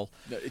say it's swole.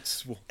 No, it's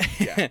swole.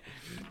 Yeah,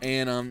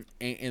 and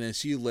then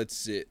she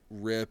lets it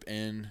rip,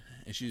 and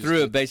she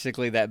through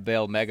basically that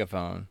bell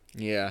megaphone.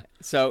 Yeah.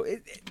 So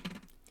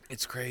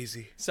it's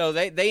crazy. So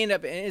they end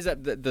up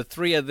the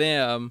three of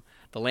them.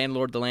 The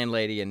landlord, the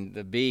landlady, and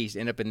the Beast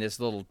end up in this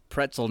little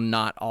pretzel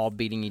knot, all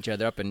beating each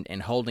other up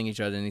and holding each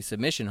other in these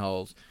submission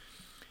holds.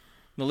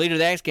 The leader of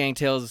the Axe Gang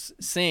tells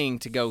Sing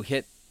to go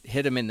hit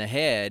him in the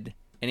head,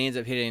 and he ends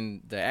up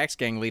hitting the Axe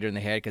Gang leader in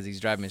the head because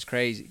he's driving him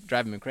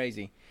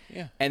crazy.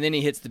 Yeah. And then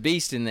he hits the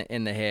Beast in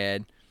the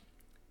head.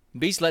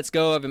 Beast lets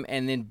go of him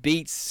and then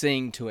beats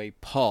Sing to a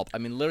pulp. I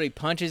mean, literally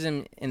punches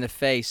him in the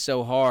face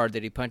so hard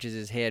that he punches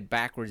his head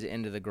backwards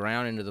into the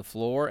ground, into the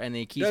floor, and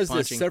then he keeps punching.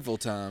 Does this several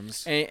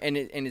times. And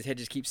his head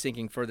just keeps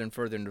sinking further and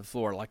further into the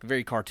floor, like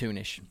very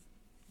cartoonish.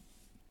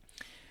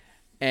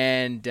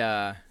 And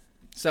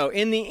so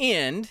in the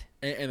end...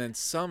 And then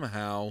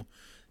somehow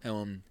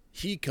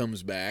he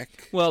comes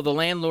back. Well, the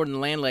landlord and the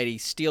landlady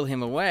steal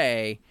him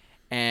away,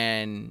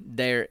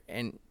 and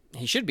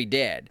he should be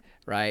dead,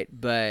 right?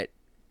 But...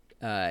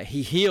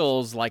 he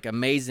heals like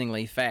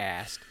amazingly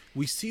fast.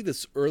 We see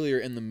this earlier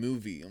in the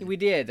movie. We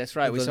did. That's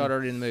right. We saw it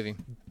already in the movie.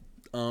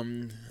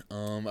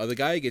 The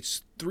guy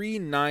gets 3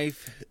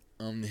 knife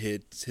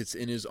hits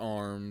in his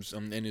arms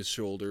and his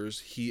shoulders.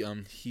 He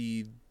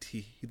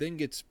then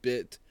gets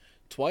bit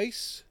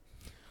twice.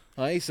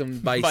 By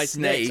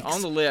snakes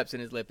on the lips,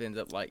 and his lip ends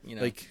up like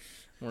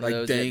one of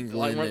those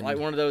dangling, like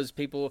one of those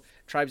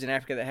tribes in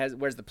Africa that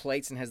wears the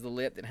plates and has the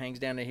lip that hangs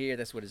down to here.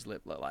 That's what his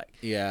lip looked like.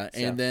 Yeah,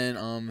 so.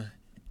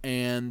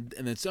 And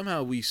then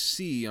somehow we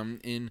see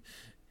in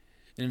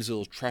his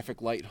little traffic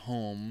light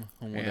home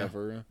or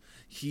whatever,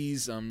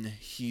 he's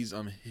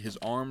his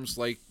arms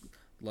like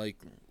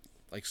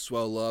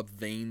swell up,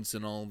 veins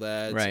and all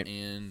that, right?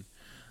 And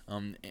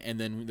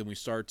then we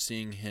start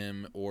seeing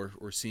him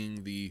or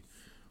seeing the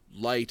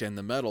light and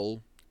the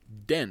metal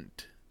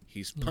dent.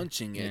 He's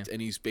punching it,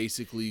 and he's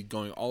basically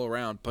going all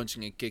around,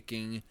 punching and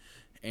kicking,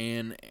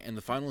 and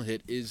the final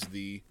hit is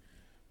the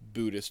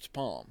Buddhist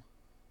palm.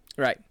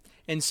 Right.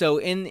 And so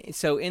in the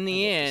this.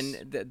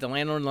 end, the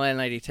landlord and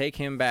landlady take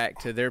him back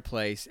to their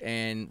place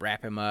and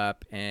wrap him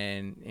up,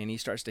 and he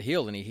starts to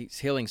heal, and he's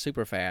healing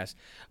super fast.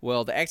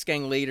 Well, the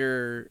ex-gang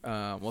leader,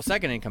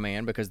 second in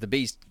command, because the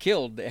Beast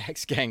killed the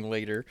ex-gang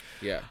leader.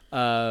 Yeah.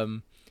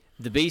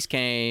 The Beast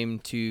came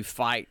to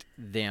fight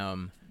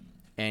them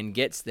and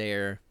gets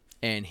there,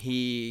 and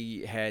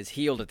he has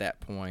healed at that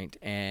point,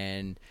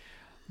 and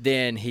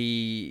then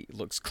he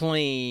looks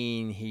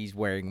clean. He's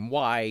wearing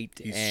white.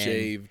 He's and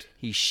shaved.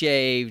 He's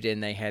shaved,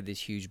 and they had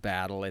this huge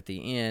battle at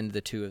the end, the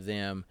two of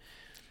them.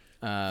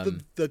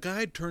 The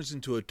guy turns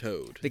into a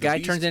toad. The guy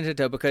Beast- turns into a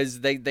toad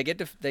because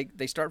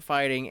they start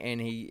fighting,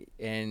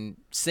 and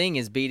Singh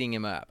is beating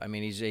him up. I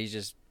mean, he's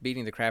just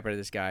beating the crap out of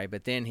this guy.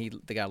 But then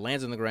the guy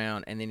lands on the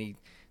ground, and then he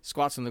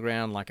squats on the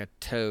ground like a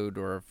toad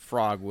or a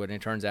frog would, and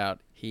it turns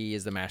out he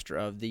is the master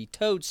of the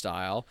toad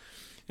style.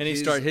 And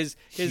his neck starts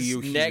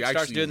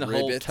actually doing the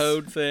whole ribbits.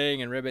 toad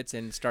thing and ribbits,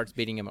 and starts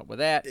beating him up with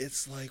that.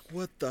 It's like,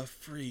 what the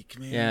freak,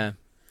 man? Yeah,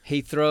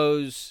 he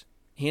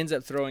ends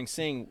up throwing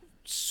Singh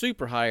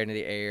super high into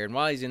the air, and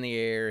while he's in the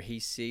air, he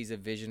sees a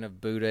vision of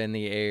Buddha in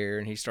the air,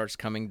 and he starts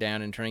coming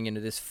down and turning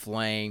into this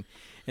flame,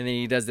 and then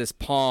he does this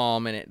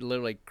palm, and it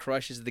literally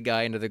crushes the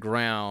guy into the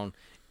ground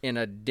in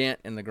a dent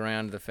in the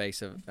ground,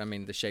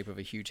 the shape of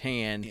a huge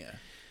hand. Yeah.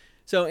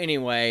 So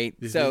anyway,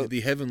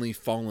 The heavenly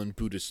fallen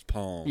Buddhist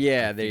palm.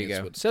 yeah, I there think you is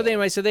go. what it's So called.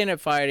 anyway, they end up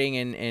fighting,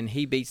 and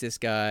he beats this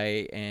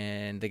guy,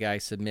 and the guy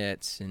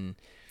submits, and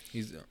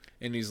he's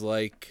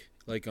like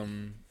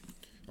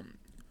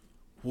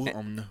what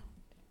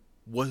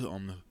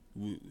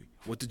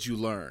did you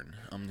learn?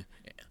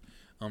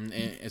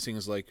 And Singh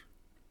is like,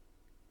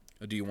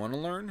 do you want to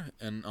learn?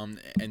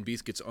 And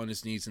Beast gets on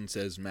his knees and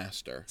says,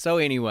 Master. so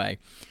anyway,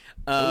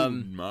 Oh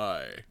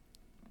my.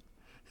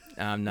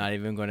 I'm not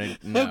even gonna.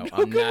 No,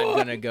 I'm not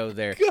gonna go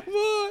there. Come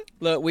on.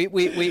 Look,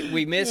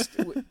 we missed.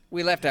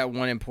 We left out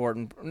one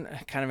important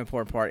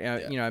part.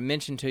 Yeah. You know, I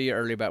mentioned to you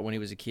earlier about when he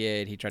was a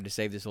kid, he tried to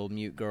save this old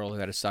mute girl who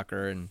had a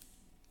sucker, and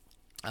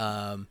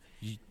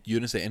You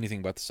didn't say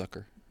anything about the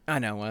sucker. I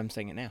know. Well, I'm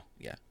saying it now.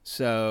 Yeah.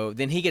 So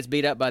then he gets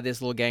beat up by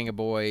this little gang of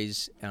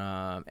boys,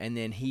 and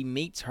then he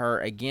meets her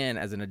again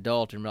as an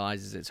adult and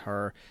realizes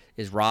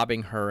is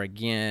robbing her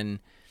again.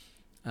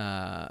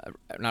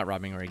 Not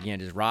robbing her again,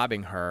 just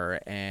robbing her,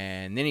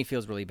 and then he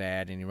feels really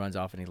bad and he runs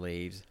off and he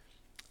leaves.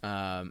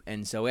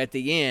 And so at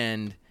the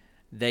end,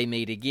 they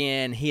meet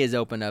again. He has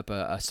opened up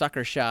a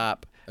sucker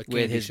shop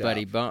with his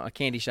buddy Bone, a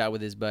candy shop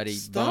with his buddy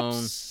Bone.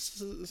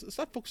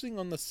 Stop focusing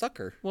on the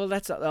sucker. Well,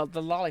 that's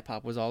the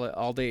lollipop was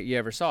all that you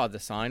ever saw. The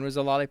sign was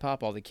a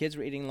lollipop. All the kids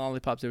were eating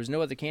lollipops. There was no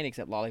other candy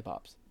except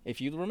lollipops. If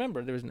you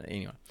remember, there was no,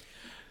 anyway.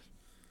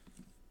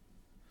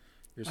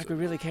 Like we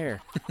really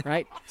care,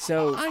 right?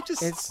 So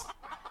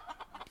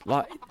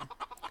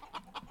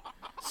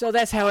so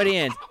that's how it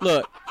ends.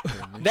 Look,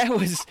 that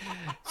was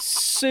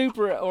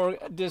super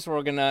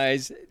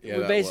disorganized. Yeah,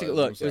 that Basically,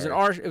 was. look, I'm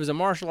it was a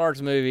martial arts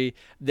movie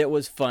that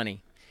was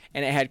funny,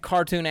 and it had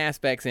cartoon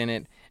aspects in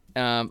it.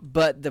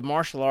 But the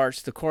martial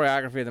arts, the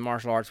choreography of the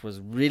martial arts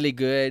was really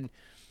good.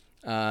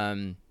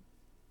 The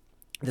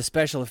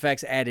special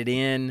effects added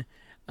in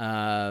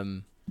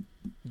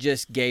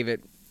just gave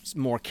it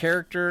more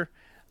character.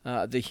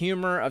 The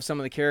humor of some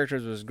of the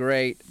characters was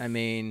great. I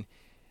mean,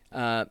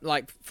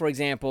 like for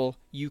example,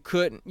 you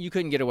couldn't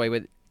get away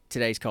with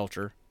today's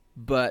culture,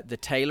 but the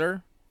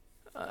tailor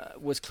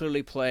was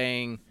clearly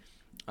playing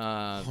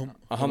a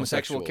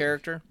homosexual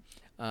character.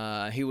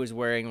 He was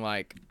wearing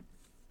like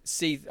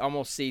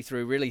almost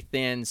see-through, really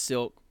thin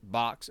silk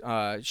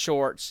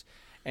shorts,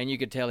 and you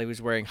could tell he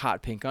was wearing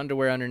hot pink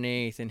underwear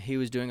underneath, and he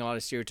was doing a lot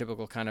of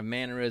stereotypical kind of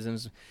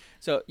mannerisms.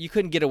 So you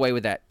couldn't get away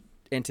with that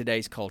in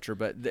today's culture,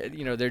 but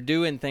they're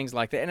doing things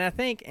like that, and I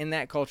think in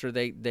that culture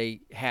they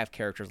have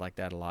characters like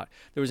that a lot.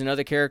 There was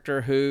another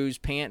character whose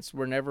pants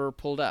were never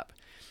pulled up,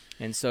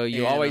 and so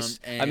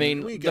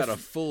we got a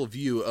full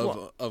view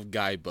of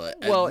guy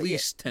butt at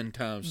least 10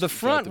 times. The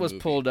front was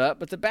movie. pulled up,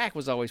 but the back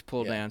was always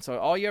pulled down. So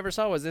all you ever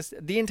saw was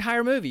the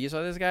entire movie. You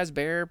saw this guy's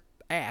bare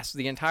ass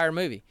the entire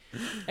movie.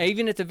 And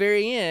even at the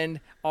very end,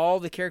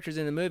 all the characters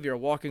in the movie are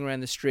walking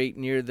around the street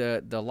near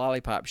the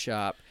lollipop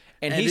shop.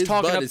 And he's his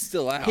talking butt up. is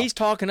still out. He's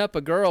talking up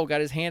a girl, got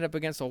his hand up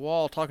against a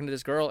wall, talking to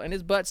this girl, and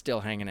his butt's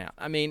still hanging out.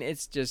 I mean,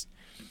 it's just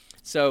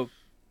so.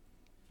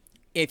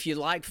 If you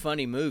like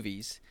funny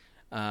movies,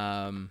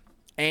 and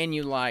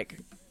you like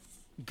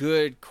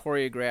good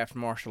choreographed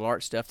martial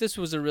arts stuff, this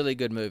was a really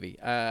good movie.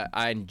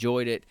 I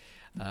enjoyed it,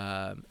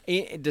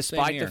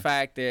 despite the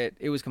fact that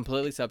it was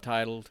completely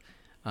subtitled.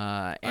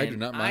 I do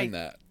not mind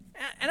that,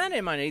 and I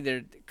didn't mind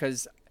either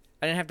because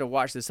I didn't have to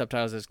watch the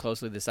subtitles as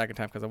closely the second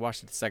time because I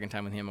watched it the second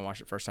time with him. I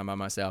watched it first time by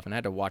myself, and I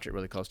had to watch it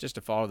really close just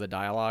to follow the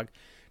dialogue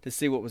to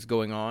see what was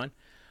going on.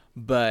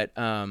 But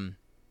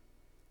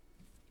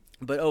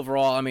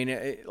overall, I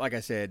mean, like I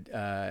said,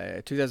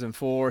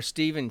 2004,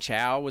 Stephen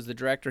Chow was the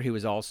director. He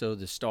was also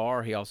the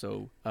star. He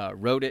also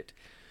wrote it.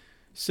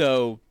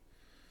 So,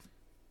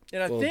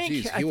 and I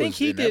think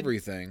he did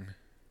everything.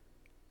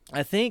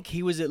 I think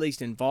he was at least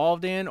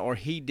involved in, or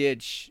he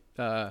did.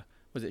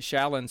 Was it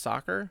Shaolin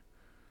Soccer?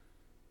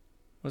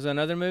 was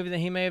another movie that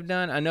he may have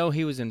done. I know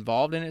he was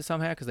involved in it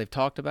somehow because they've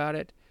talked about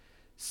it.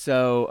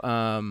 So,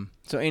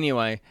 so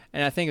anyway,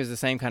 and I think it was the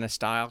same kind of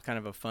style, kind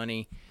of a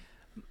funny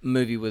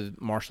movie with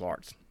martial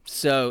arts.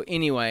 So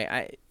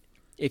anyway,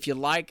 if you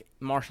like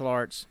martial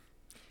arts,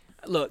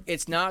 look,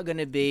 it's not going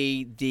to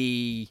be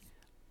the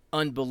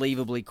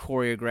unbelievably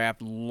choreographed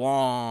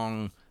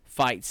long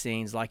fight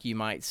scenes like you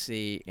might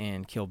see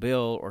in Kill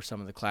Bill or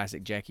some of the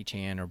classic Jackie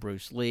Chan or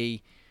Bruce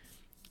Lee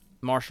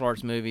martial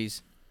arts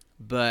movies,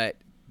 but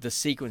the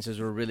sequences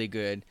were really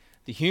good.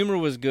 The humor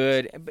was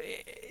good. But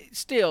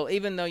still,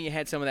 even though you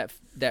had some of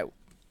that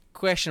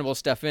questionable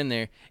stuff in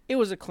there, it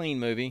was a clean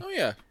movie. Oh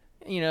yeah.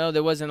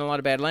 There wasn't a lot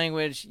of bad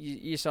language.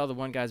 You saw the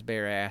one guy's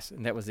bare ass,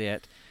 and that was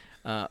it.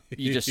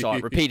 You just saw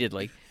it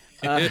repeatedly.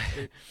 It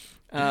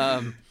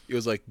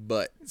was like,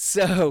 but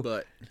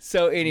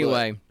So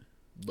anyway,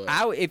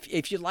 but.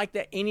 If you like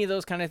that any of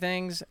those kind of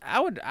things, I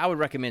would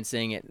recommend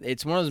seeing it.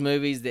 It's one of those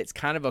movies that's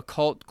kind of a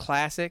cult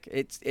classic.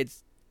 It's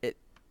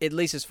at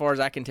least as far as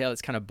I can tell,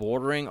 it's kind of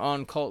bordering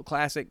on cult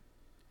classic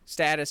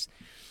status.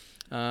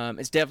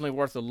 It's definitely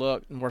worth a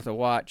look and worth a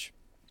watch.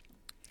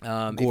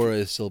 Gora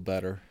is still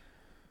better.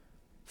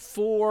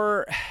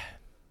 For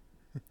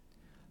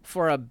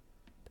a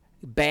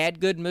bad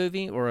good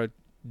movie, or a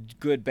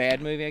good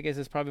bad movie, I guess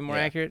is probably more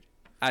accurate.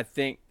 I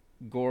think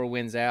Gora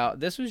wins out.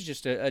 This was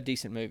just a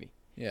decent movie.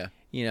 Yeah.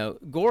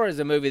 Gora is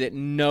a movie that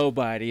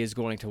nobody is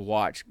going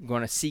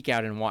to seek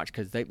out and watch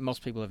because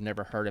most people have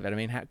never heard of it. I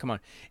mean, come on.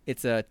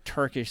 It's a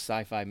Turkish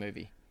sci-fi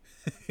movie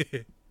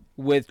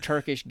with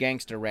Turkish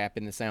gangster rap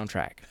in the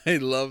soundtrack. I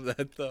love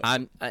that, though.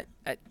 I'm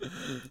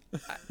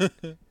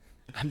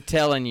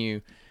telling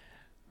you,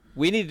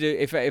 we need to,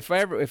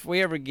 if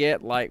we ever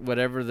get like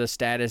whatever the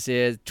status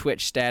is,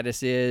 Twitch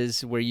status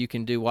is, where you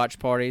can do watch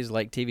parties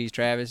like TV's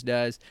Travis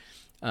does,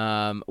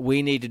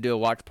 we need to do a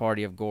watch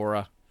party of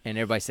Gora. And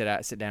everybody sit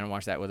down and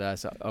watch that with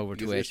us over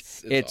Twitch.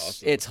 It's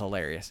awesome. It's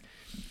hilarious.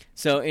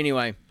 So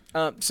anyway,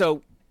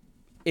 so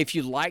if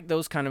you like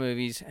those kind of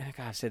movies, and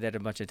God, I've said that a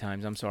bunch of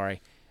times. I'm sorry.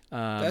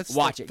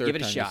 Watch it. Give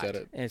it a shot.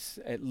 It's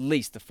at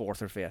least the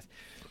fourth or fifth.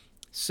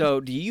 So,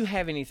 do you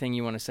have anything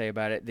you want to say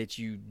about it that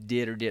you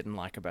did or didn't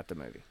like about the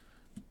movie?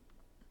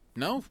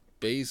 No,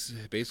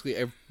 basically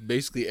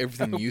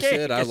everything you Okay,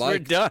 said I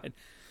liked. We're done.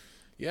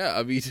 Yeah,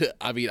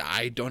 I mean,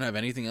 I don't have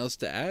anything else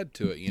to add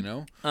to it.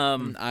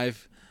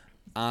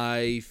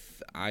 I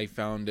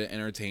found it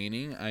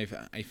entertaining. I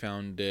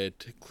found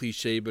it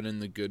cliche, but in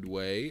the good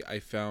way. I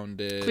found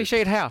it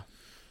Cliched how?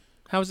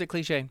 How is it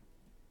cliche?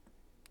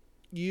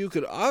 You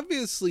could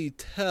obviously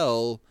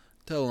tell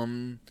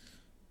the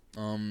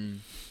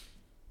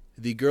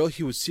girl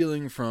he was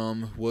stealing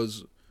from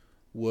was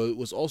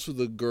also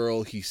the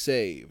girl he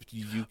saved.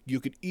 You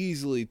could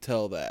easily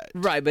tell that.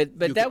 Right, but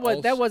that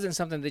wasn't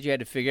something that you had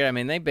to figure out. I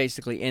mean, they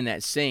basically in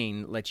that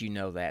scene let you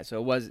know that. So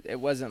it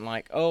wasn't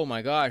like, oh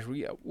my gosh,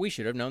 we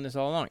should have known this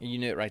all along. You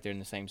knew it right there in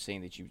the same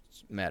scene that you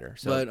met her.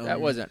 So that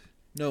wasn't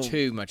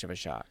too much of a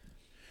shock.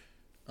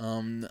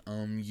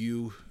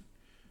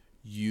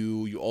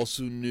 You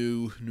also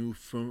knew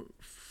from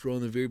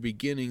the very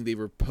beginning they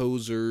were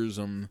posers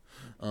of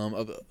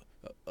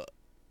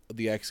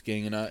the X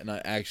gang and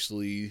not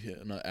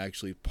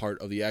actually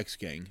part of the X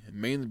gang,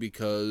 mainly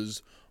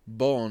because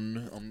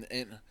Bon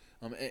and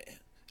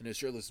his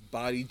shirtless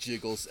body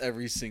jiggles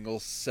every single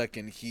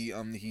second he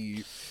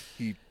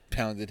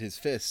pounded his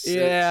fists.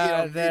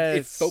 Yeah,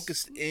 it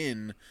focused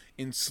in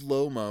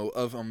slow-mo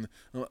of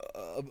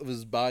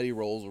his body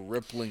rolls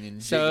rippling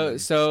and jiggling.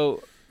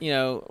 So we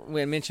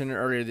had mentioned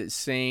earlier that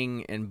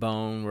Singh and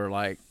Bone were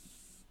like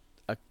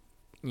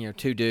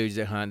two dudes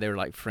that hunt. They were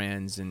like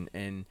friends,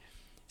 and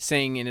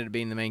Singh ended up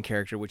being the main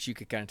character, which you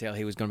could kind of tell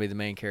he was going to be the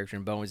main character,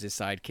 and Bone was his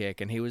sidekick,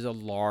 and he was a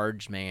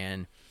large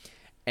man.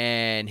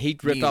 And he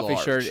ripped off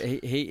his shirt.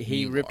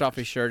 He ripped off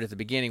his shirt at the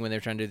beginning when they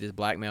were trying to do this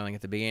blackmailing.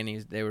 At the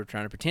beginning, they were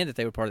trying to pretend that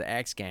they were part of the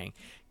Axe Gang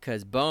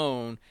because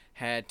Bone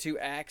had 2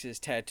 axes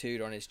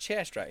tattooed on his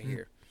chest right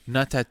here.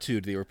 Not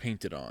tattooed; they were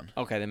painted on.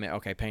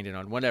 Okay, painted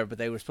on, whatever. But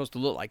they were supposed to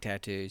look like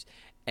tattoos,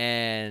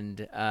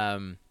 and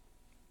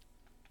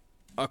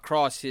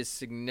across his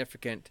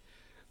significant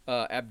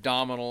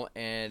abdominal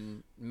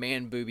and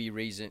man booby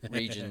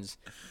regions.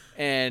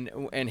 And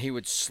he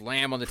would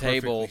slam on the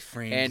table,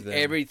 and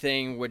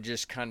everything would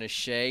just kind of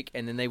shake.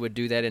 And then they would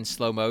do that in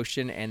slow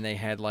motion, and they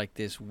had like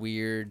this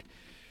weird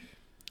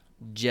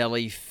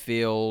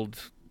jelly-filled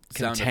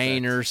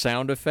container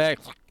sound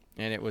effect,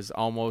 and it was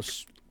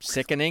almost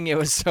sickening. It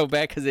was so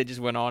bad because it just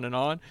went on,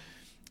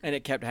 and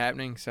it kept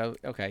happening. So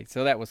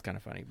so that was kind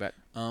of funny. But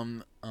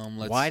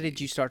why did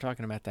you start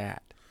talking about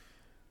that?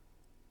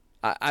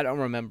 I don't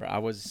remember. I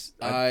was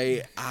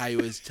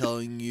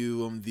telling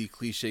you the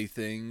cliche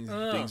things.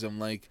 Things I'm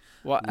like.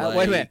 Well,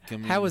 wait a minute.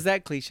 How was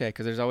that cliche?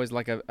 Because there's always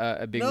like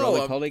a big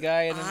roly-poly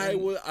guy.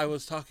 I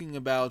was talking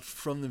about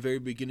from the very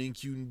beginning.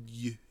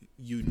 You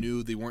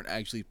knew they weren't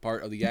actually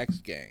part of the Axe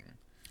Gang.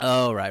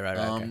 Oh, right.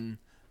 Okay.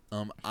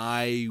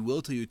 I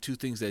will tell you 2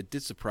 things that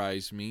did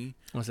surprise me.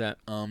 What's that?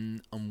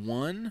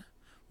 One,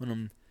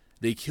 when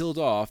they killed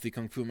off the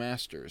kung fu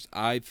masters.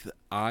 I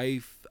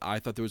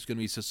thought there was going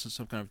to be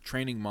some kind of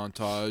training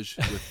montage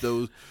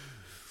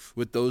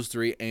with those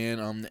three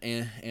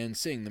and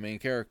Sing, the main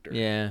character.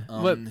 Yeah.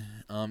 And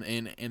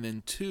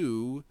then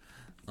two,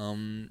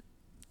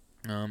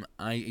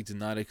 I did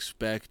not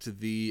expect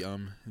the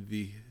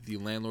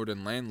landlord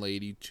and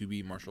landlady to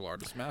be martial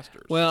artist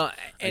masters. Well,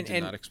 I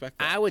did not expect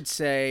that. I would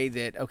say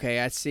that,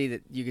 okay, I see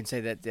that you can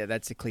say that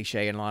that's a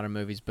cliche in a lot of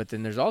movies, but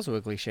then there's also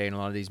a cliche in a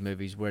lot of these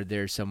movies where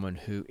there's someone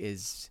who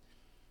is,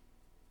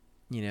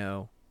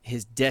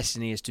 his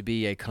destiny is to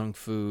be a kung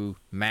fu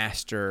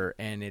master,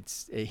 and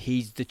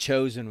he's the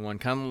chosen one,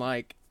 kind of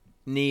like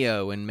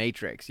Neo in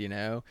Matrix.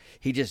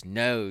 He just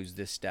knows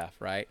this stuff,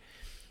 right?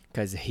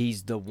 Because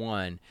he's the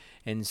one.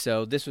 And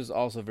so this was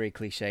also very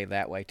cliche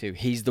that way too.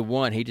 He's the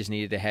one. He just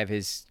needed to have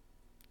his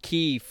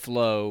ki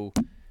flow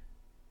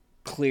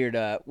cleared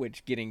up,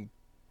 which getting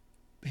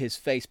his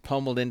face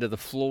pummeled into the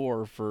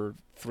floor for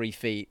 3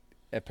 feet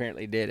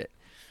apparently did it.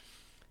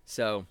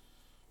 So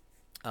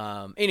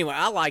anyway,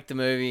 I like the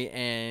movie,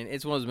 and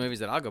it's one of those movies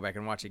that I'll go back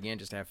and watch again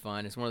just to have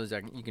fun. It's one of those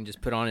that you can just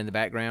put on in the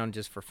background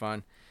just for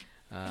fun.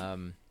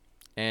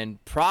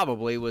 And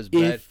probably was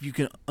if you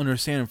can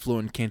understand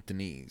fluent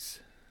Cantonese.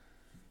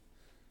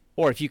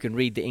 Or if you can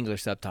read the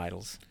English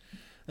subtitles.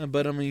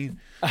 But I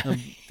mean,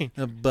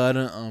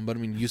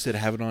 you said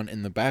have it on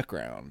in the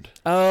background.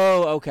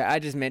 Oh, okay. I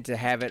just meant to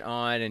have it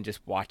on and just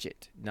watch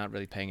it, not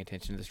really paying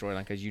attention to the storyline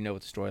because you know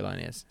what the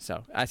storyline is.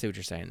 So I see what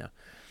you're saying, though.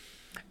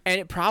 And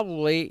it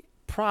probably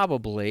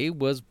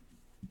was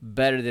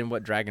better than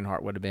what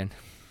Dragonheart would have been.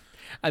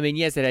 I mean,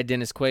 yes, it had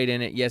Dennis Quaid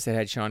in it. Yes, it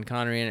had Sean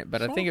Connery in it.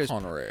 But I think it was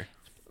Connery.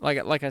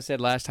 Like I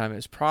said last time, it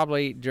was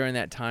probably during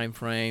that time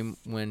frame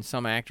when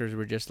some actors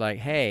were just like,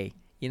 hey,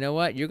 you know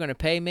what? You're going to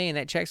pay me and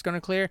that check's going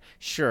to clear?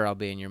 Sure, I'll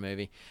be in your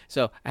movie.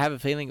 So I have a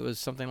feeling it was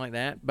something like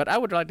that. But I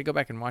would like to go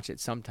back and watch it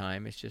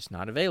sometime. It's just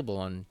not available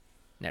on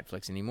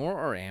Netflix anymore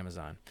or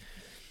Amazon.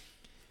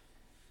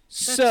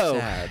 That's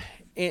sad.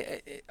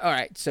 All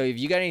right. So if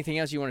you got anything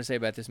else you want to say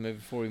about this movie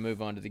before we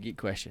move on to the geek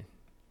question?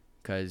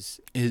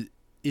 Because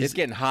it's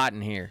getting hot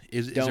in here.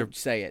 Don't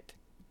say it.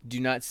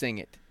 Do not sing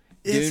it.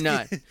 Do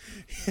not.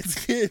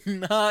 It's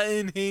getting hot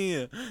in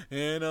here,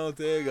 and I'll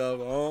take off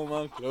all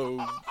my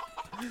clothes.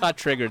 I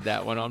triggered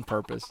that one on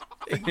purpose.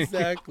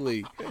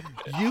 Exactly.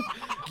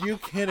 You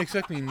can't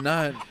expect me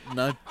not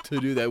to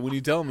do that when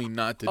you tell me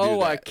not to do that.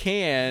 Oh, I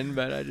can,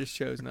 but I just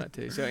chose not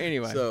to. So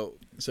anyway. So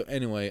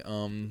anyway,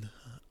 I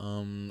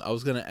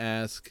was gonna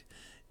ask,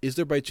 is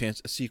there by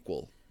chance a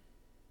sequel?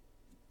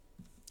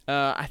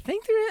 I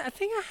think I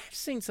have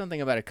seen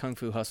something about a Kung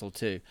Fu Hustle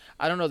too.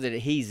 I don't know that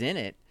he's in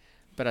it,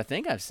 but I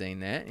think I've seen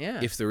that. Yeah.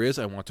 If there is,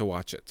 I want to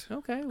watch it.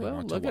 Okay.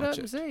 Well, look it up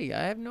and see.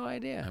 I have no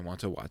idea. I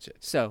want to watch it.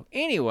 So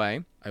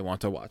anyway, I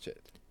want to watch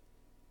it.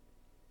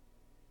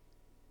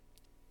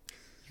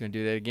 You gonna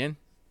do that again?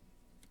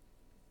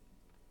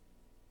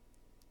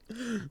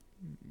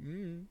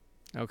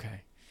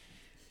 Okay.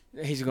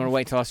 He's gonna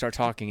wait till I start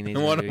talking, and he's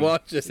I want to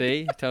watch it.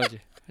 See, I told you.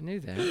 I knew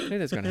that. I knew that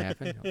was gonna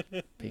happen.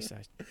 Oh, piece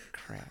of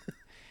crap.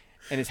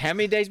 And it's how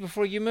many days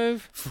before you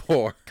move?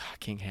 4. God,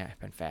 can't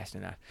happen fast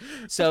enough.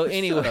 So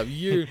anyway, Shut up.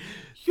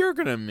 You're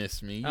gonna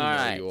miss me. You all know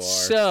right. you are.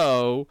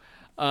 So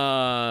we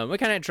kind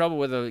of had trouble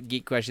with a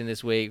geek question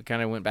this week. We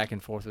kind of went back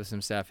and forth with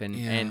some stuff,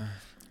 and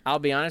I'll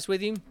be honest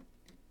with you,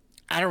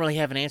 I don't really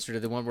have an answer to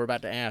the one we're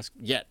about to ask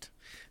yet.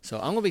 So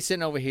I'm gonna be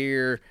sitting over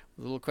here with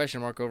a little question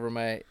mark over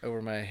my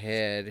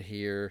head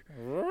here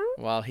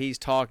while he's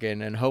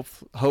talking, and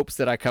hopes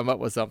that I come up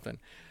with something.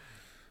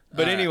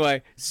 But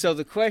anyway, so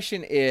the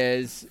question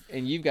is,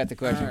 and you've got the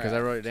question because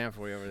I wrote it down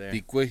for you over there.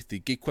 The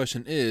geek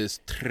question is.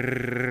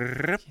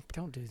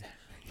 Don't do that.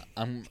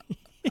 I'm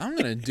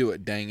gonna do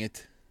it. Dang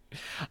it!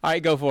 All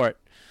right, go for it.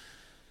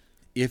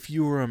 If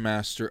you were a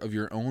master of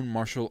your own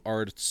martial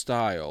art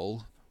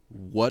style,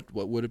 what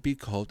would it be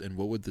called, and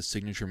what would the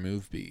signature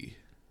move be?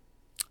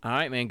 All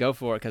right, man, go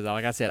for it. Because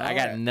like I said, I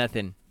got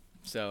nothing.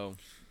 So.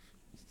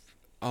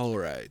 All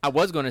right. I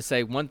was going to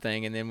say one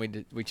thing, and then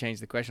we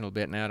changed the question a little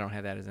bit. Now I don't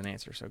have that as an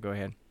answer, so go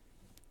ahead.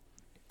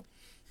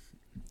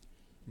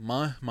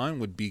 Mine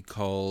would be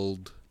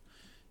called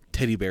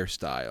Teddy Bear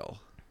Style.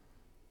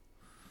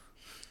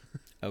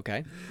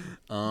 Okay.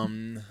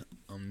 And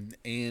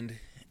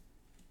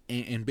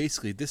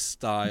basically this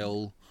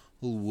style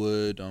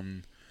would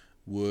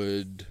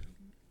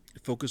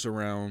focus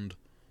around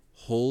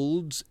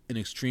holds in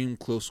extreme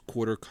close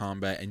quarter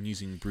combat and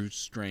using brute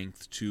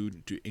strength to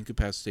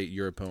incapacitate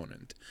your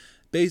opponent.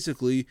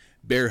 Basically,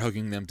 bear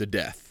hugging them to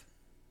death.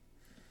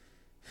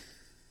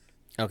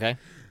 Okay.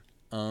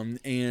 And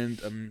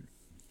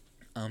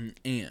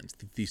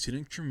the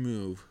signature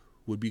move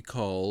would be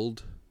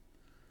called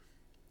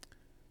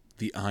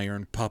the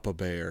Iron Papa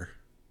Bear.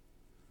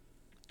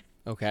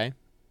 Okay.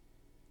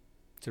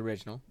 It's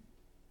original.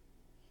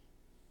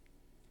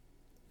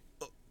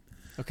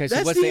 Okay, so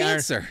That's what's the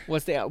answer.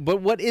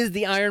 But what is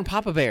the Iron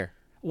Papa Bear?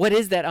 What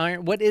is that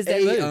iron? What is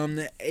that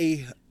move?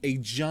 A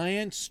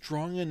giant,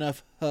 strong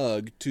enough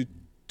hug to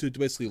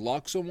basically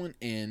lock someone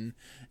in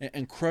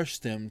and crush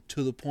them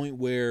to the point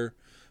where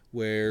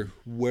where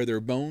their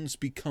bones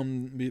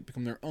become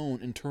their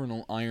own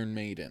internal Iron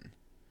Maiden.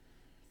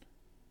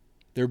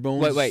 Their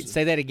bones. Wait.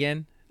 Say that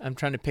again. I'm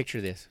trying to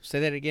picture this. Say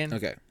that again.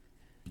 Okay.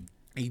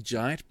 A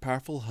giant,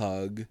 powerful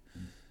hug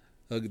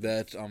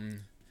that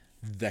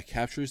that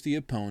captures the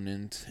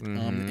opponent,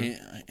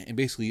 and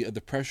basically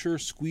the pressure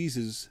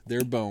squeezes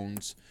their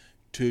bones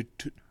to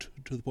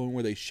the point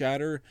where they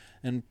shatter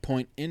and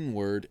point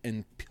inward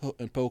and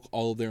poke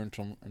all of their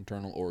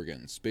internal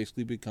organs,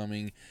 basically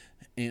becoming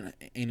an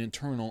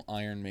internal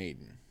Iron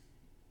Maiden.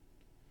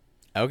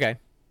 Okay.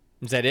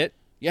 Is that it?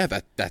 Yeah,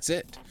 that's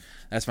it.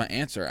 That's my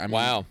answer. I mean,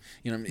 Wow.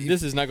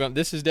 This is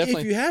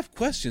definitely. If you have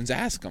questions,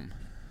 ask them.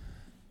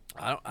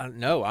 I don't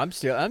know. I'm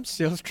still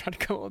trying to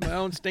come up with my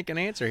own stinking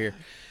answer here.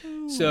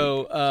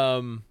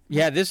 So,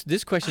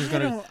 this question is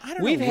going to.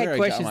 We've had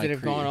questions that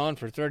have gone on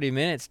for 30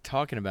 minutes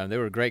talking about them. They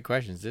were great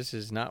questions. This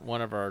is not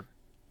one of our.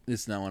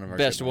 It's not one of our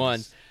best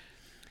ones.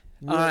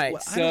 All right.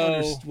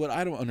 What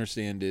I don't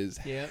understand is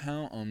Yep.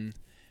 how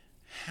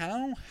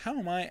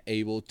am I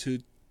able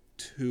to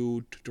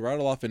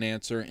rattle off an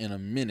answer in a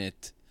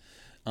minute,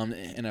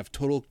 and have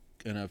total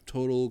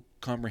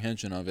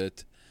comprehension of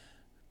it,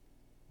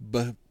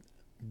 but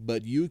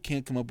you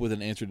can't come up with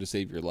an answer to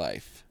save your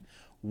life.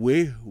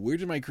 Where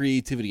did my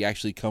creativity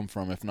actually come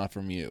from, if not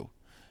from you?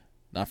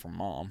 Not from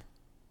Mom.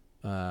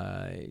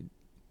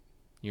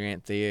 Your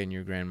Aunt Thea and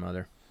your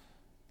grandmother.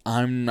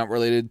 I'm not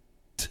related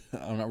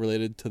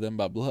to them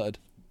by blood.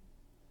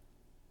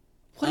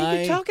 What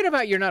are you talking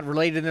about? You're not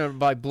related to them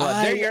by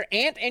blood. They're your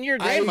aunt and your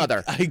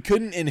grandmother. I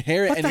couldn't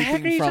inherit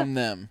anything from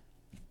them.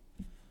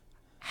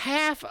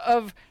 Half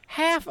of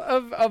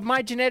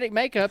my genetic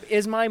makeup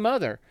is my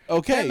mother.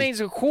 Okay. That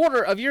means a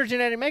quarter of your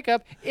genetic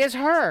makeup is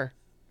her.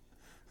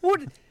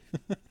 What?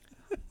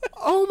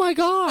 Oh my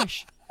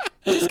gosh.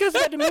 This guy's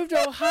about to move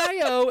to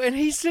Ohio, and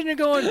he's sitting there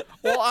going,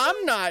 well,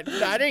 I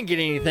didn't get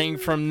anything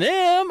from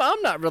them.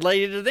 I'm not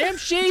related to them.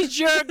 She's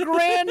your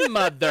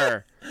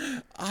grandmother.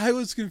 I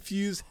was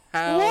confused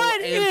how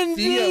What in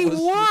the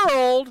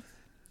world?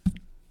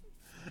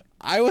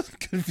 I was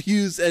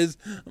confused as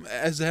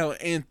how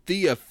Aunt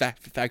Thea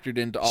factored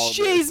into all of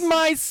this. She's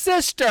my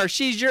sister.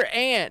 She's your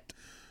aunt.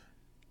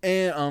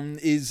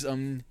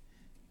 And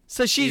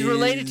So she's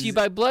related to you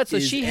by blood. So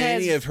she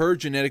has any of her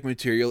genetic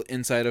material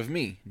inside of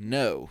me?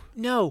 No.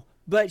 No,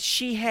 but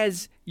she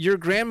has your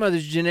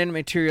grandmother's genetic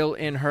material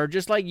in her,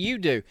 just like you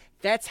do.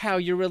 That's how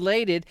you're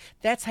related.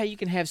 That's how you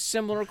can have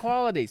similar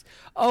qualities.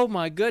 Oh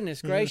my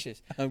goodness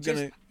gracious!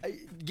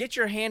 Get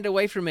your hand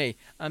away from me.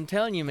 I'm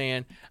telling you,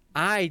 man.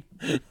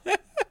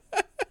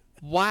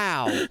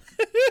 Wow.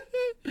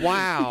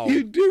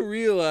 You do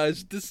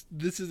realize this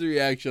is the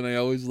reaction I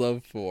always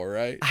love for,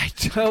 right? I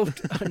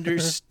don't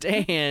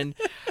understand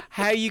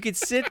how you could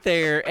sit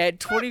there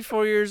at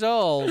 24 years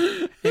old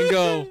and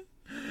go,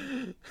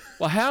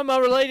 well, how am I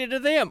related to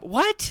them?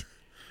 What?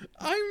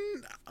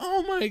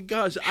 Oh my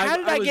gosh. How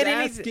did I was get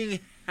asking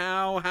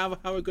how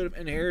I could have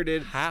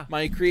inherited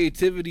my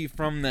creativity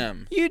from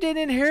them. You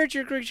didn't inherit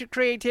your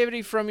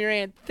creativity from your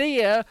Aunt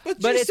Thea.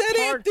 But you said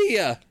Aunt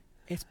Thea.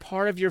 It's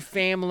part of your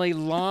family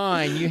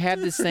line. You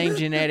have the same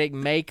genetic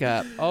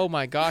makeup. Oh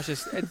my gosh!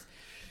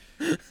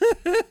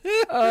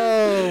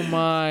 Oh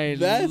my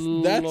That's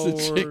Lord. a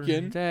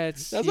chicken.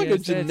 That's like a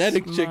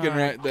genetic chicken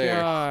right there.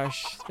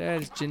 Gosh,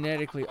 that is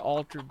genetically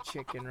altered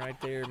chicken right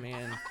there,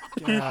 man.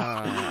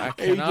 God, I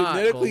cannot a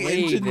genetically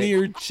believe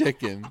engineered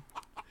chicken.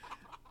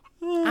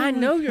 I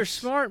know you're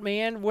smart,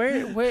 man.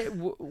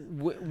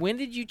 When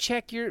did you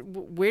check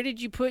where did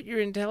you put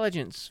your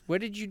intelligence? What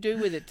did you do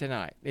with it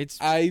tonight?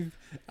 I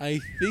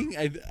think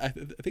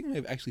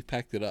I've actually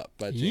packed it up.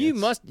 By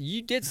chance.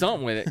 You did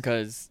something with it,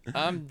 because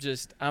I'm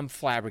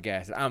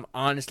flabbergasted. I'm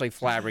honestly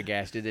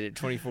flabbergasted that at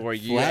 24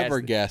 you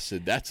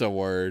flabbergasted. That's a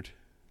word.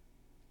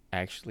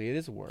 Actually, it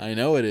is a word. I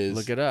know it is.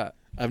 Look it up.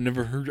 I've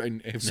never heard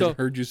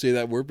you say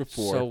that word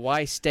before. So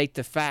why state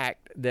the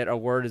fact that a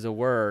word is a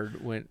word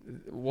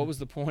what was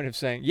the point of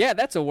saying, yeah,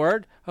 that's a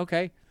word?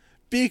 Okay.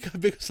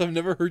 Because I've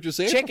never heard you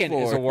say it Chicken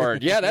before. is a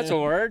word. Yeah, that's a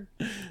word.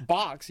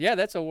 Box. Yeah,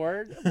 that's a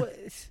word.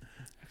 Okay,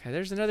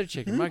 there's another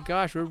chicken. My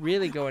gosh, we're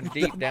really going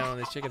deep down on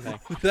this chicken thing.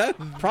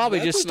 Probably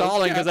just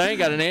stalling because I ain't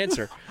got an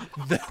answer.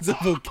 That's a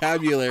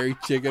vocabulary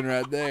chicken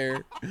right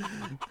there.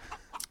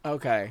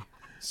 Okay.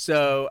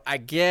 So I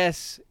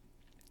guess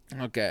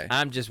Okay.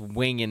 I'm just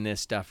winging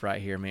this stuff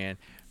right here, man.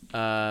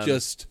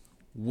 Just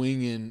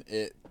winging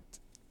it.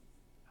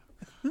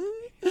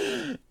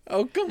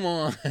 Oh, come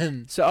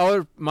on.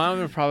 So mine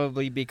would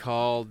probably be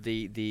called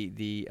the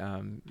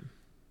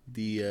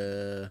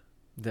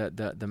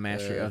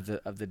mastery of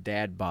the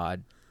dad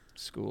bod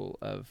school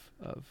of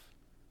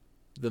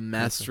the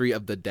mastery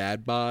of the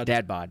dad bod.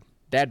 Dad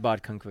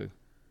bod kung fu.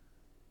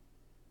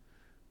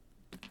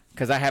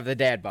 Because I have the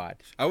dad bod.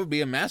 I would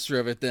be a master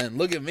of it then.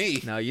 Look at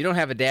me. No, you don't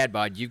have a dad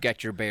bod. You've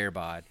got your bear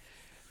bod.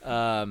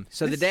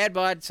 So the dad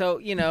bod. So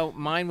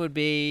mine would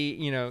be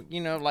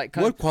like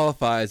what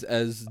qualifies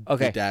as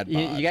the dad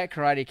bod? You got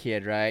Karate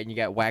Kid, right? And you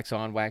got wax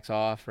on, wax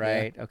off,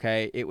 right? Yeah.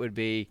 Okay, it would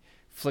be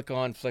flick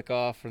on, flick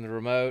off from the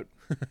remote.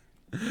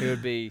 It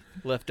would be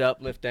lift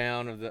up, lift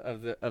down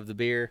of the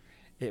beer.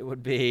 It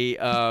would be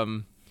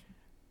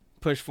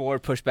push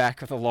forward, push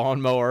back with a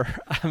lawnmower.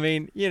 I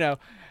mean,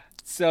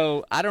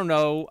 So I don't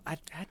know. I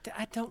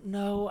don't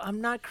know.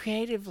 I'm not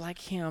creative like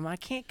him. I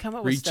can't come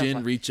up with stuff. Reach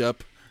in, reach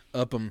up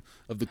of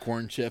the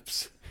corn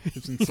chips,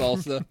 chips and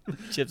salsa.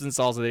 Chips and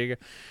salsa. There you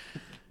go.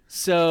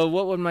 So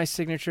what would my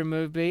signature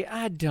move be?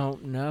 I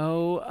don't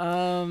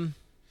know.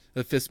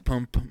 The fist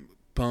pump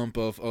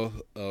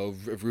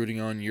of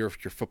rooting on your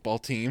football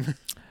team.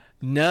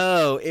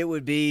 No, it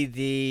would be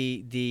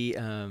the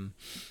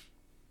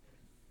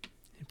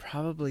it'd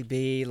probably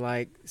be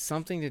like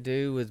something to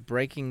do with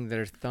breaking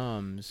their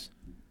thumbs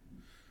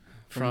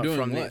from the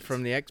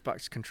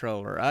Xbox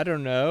controller. I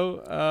don't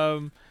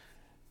know.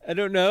 I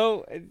don't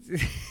know.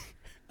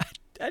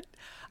 I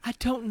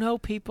don't know,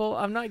 people.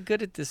 I'm not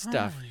good at this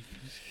stuff.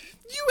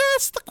 You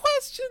asked the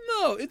question,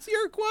 though. It's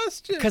your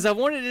question. Because I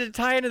wanted it to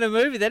tie into the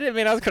movie. That didn't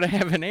mean I was going to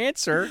have an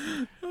answer.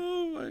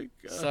 Oh, my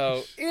God.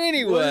 So,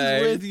 anyway.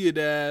 What is with you,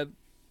 Dad?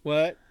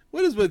 What?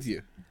 What is with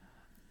you?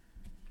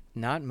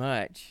 Not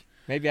much.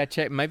 Maybe I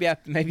checked. Maybe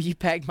you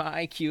packed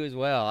my IQ as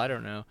well. I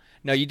don't know.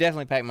 No, you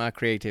definitely packed my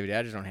creativity.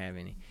 I just don't have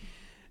any.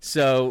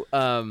 So,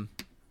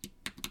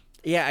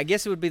 yeah, I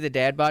guess it would be the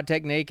dad bod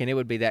technique, and it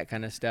would be that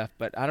kind of stuff.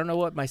 But I don't know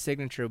what my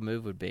signature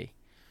move would be.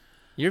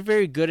 You're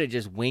very good at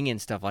just winging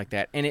stuff like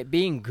that, and it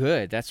being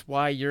good. That's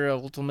why you're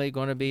ultimately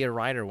going to be a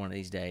writer one of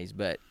these days.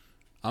 But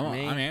I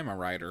am a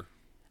writer.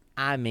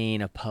 I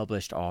mean, a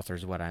published author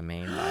is what I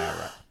mean by a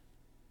writer.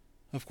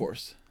 Of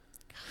course.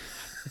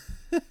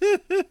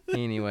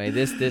 Anyway,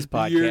 this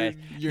podcast,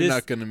 you're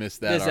not going to miss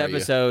that. This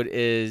episode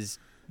is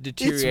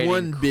deteriorating. It's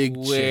one big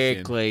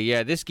quickly. chicken.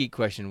 Yeah, this geek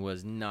question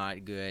was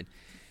not good.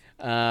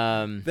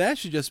 That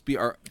should just be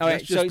our. All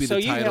right, so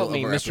the you help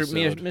me, Mr.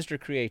 Mr.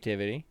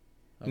 Creativity.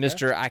 Okay.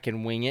 Mr. I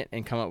can wing it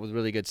and come up with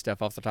really good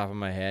stuff off the top of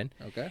my head.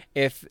 Okay.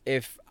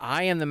 If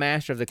I am the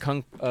master of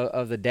the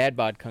of the dad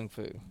bod kung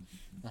fu,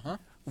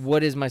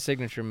 what is my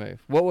signature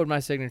move? What would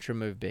my signature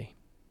move be?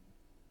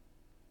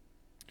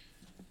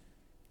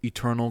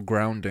 Eternal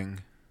grounding.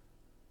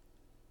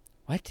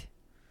 What?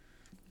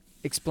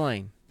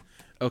 Explain.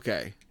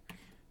 Okay.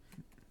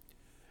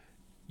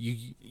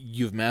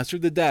 You've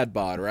mastered the dad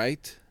bod,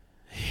 right?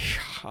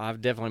 I've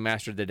definitely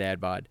mastered the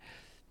dad bod.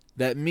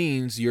 That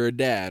means you're a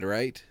dad,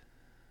 right?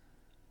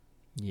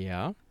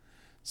 Yeah.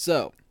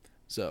 So,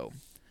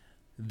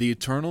 the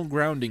eternal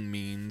grounding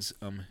means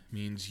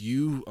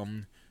you've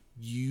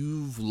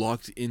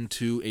locked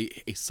into a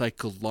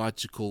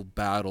psychological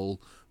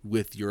battle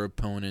with your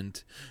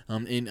opponent,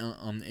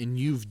 and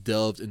you've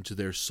delved into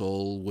their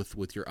soul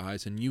with your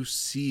eyes, and you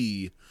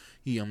see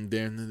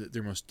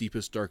their most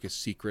deepest,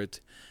 darkest secret,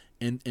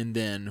 and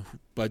then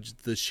by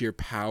the sheer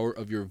power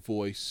of your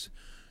voice,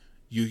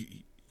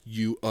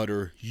 you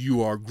utter,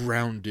 "You are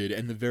grounded,"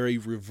 and the very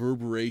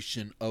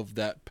reverberation of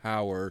that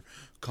power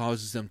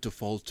causes them to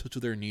fall to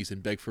their knees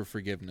and beg for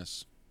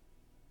forgiveness.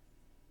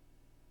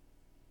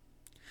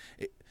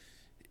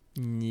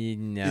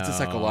 No, it's a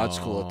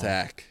psychological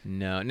attack.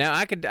 No, now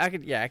I could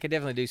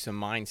definitely do some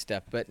mind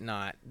stuff, but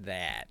not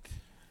that.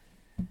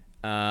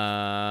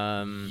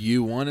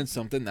 You wanted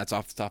something that's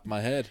off the top of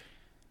my head.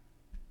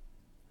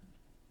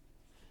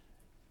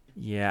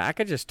 Yeah, I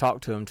could just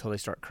talk to them until they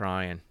start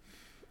crying.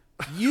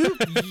 You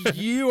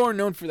are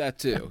known for that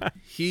too.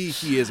 He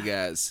is,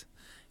 guys.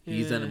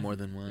 He's done it more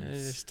than once.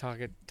 Just talk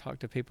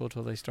to people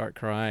till they start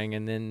crying,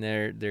 and then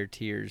their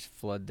tears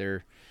flood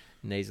their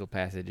nasal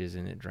passages,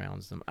 and it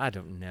drowns them. I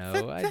don't know.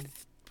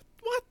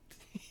 What?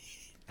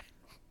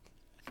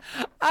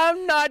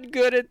 I'm not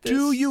good at this.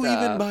 Do you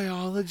stuff. even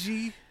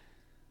biology?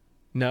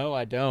 No,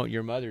 I don't.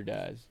 Your mother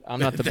does. I'm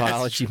not the That's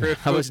biology. true.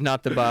 I was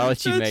not the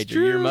biology That's major.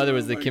 true. Your mother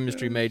was Oh the my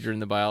chemistry gosh. major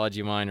and the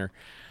biology minor.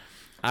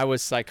 I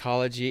was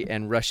psychology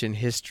and Russian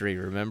history.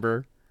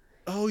 Remember?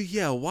 Oh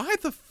yeah. Why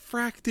the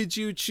frack did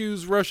you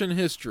choose Russian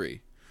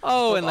history?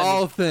 Oh, and of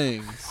all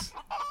things.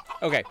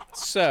 okay.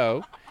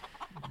 So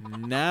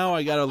Now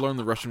I gotta learn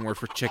the Russian word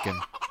for chicken.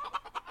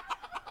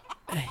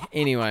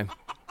 anyway,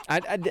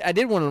 I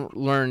did want to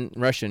learn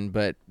Russian,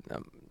 but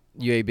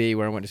UAB,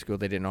 where I went to school,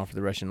 they didn't offer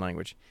the Russian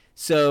language.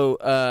 So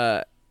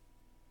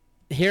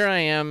here I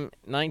am,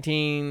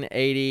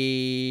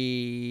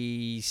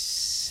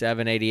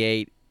 1987,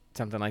 88,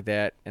 something like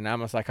that, and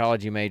I'm a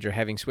psychology major,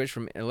 having switched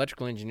from an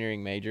electrical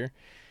engineering major,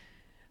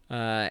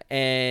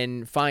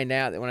 and find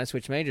out that when I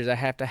switch majors, I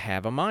have to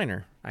have a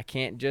minor. I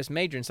can't just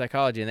major in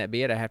psychology and that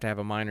be it. I have to have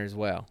a minor as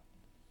well.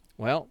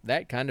 Well,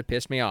 that kind of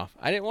pissed me off.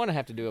 I didn't want to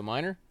have to do a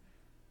minor.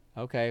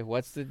 Okay,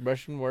 what's the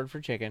Russian word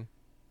for chicken?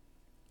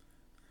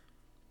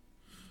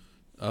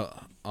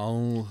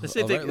 Let's see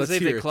if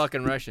they cluck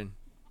in Russian.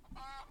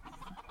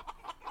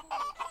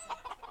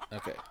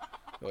 Okay.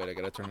 Wait, I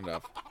gotta turn it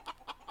off.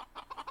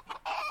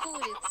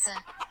 Курица.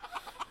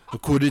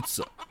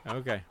 Kuritsa.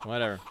 Okay,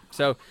 whatever.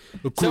 So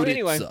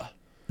anyway,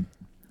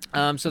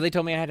 So they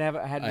told me I had to have.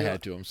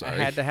 I'm sorry.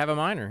 I had to have a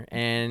minor,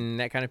 and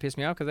that kind of pissed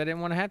me off because I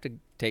didn't want to have to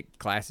take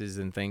classes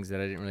and things that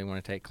I didn't really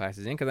want to take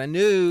classes in because I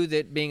knew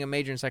that being a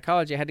major in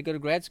psychology, I had to go to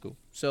grad school.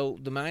 So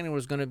the minor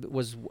was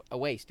a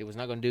waste. It was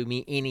not going to do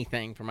me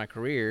anything for my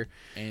career.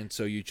 And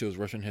so you chose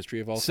Russian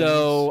history of all things?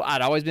 So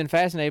I'd always been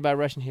fascinated by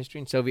Russian history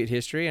and Soviet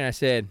history, and I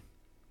said,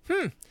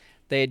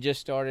 They had just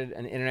started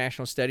an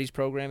international studies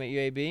program at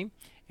UAB.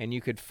 And you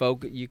could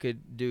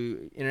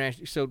do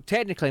international. So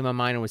technically, my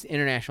minor was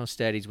international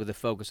studies with a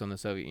focus on the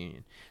Soviet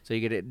Union. So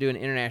you could do an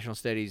international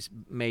studies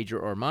major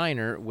or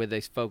minor with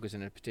a focus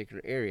in a particular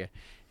area.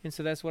 And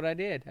so that's what I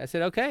did. I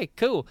said, okay,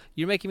 cool.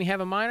 You're making me have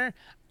a minor.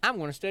 I'm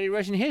going to study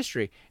Russian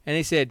history. And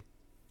they said,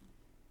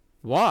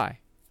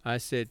 why? I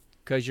said,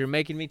 because you're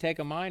making me take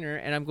a minor,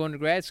 and I'm going to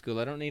grad school.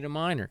 I don't need a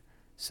minor.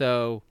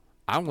 So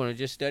I'm going to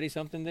just study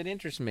something that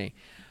interests me.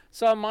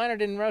 So I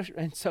minored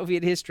in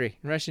Soviet history,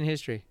 Russian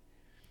history.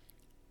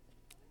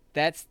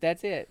 That's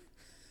it.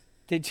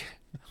 Did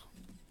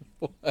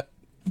you?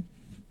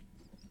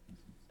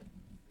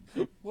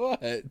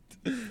 What?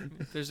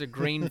 There's a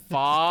green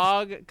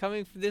fog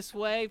coming this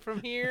way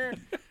from here.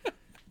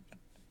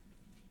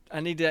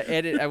 I need to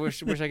edit. I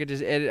wish I could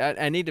just edit.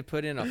 I need to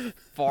put in a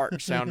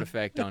fart sound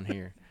effect on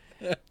here.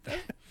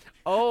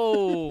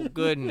 Oh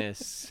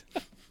goodness.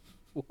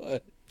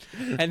 What?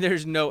 And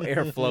there's no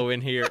airflow in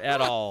here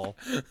at all.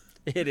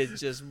 It is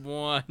just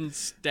one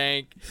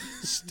stank,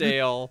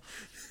 stale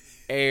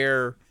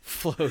air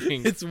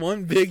floating. It's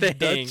one big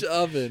thing. Dutch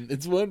oven.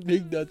 It's one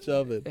big Dutch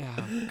oven.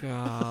 Oh,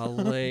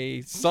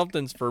 golly.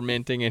 Something's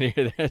fermenting in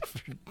here, that's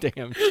for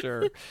damn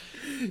sure.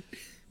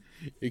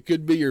 It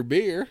could be your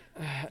beer.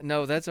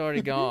 No, that's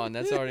already gone.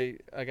 I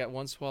got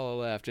one swallow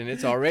left, and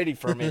it's already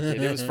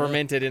fermented. It was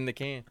fermented in the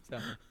can. So.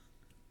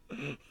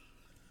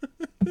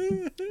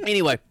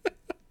 Anyway.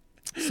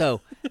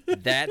 So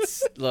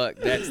that's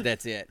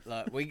it.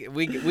 Look,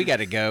 we got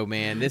to go,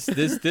 man. This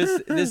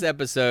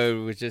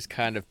episode was just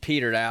kind of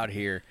petered out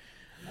here.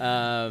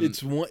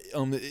 It's one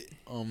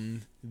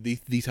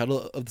the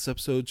title of this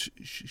episode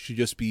should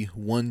just be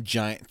One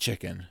Giant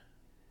Chicken.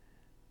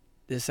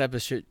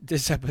 The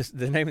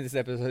name of this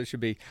episode should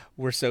be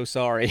We're So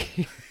Sorry.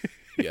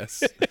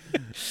 Yes.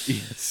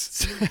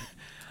 Yes.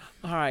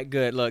 All right,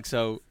 good. Look,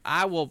 so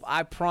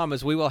I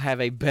promise we will have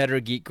a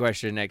better geek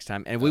question next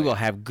time, and we will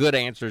have good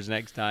answers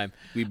next time.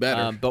 We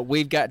better. But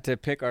we've got to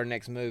pick our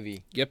next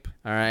movie. Yep.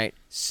 All right.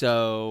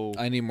 So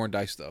I need more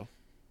dice though.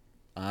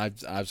 I've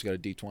just got a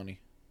D20.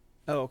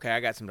 Oh, okay.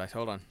 I got some dice.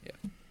 Hold on. Yeah.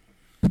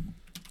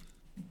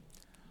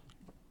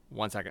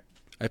 1 second.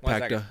 I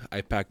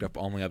packed up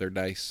all my other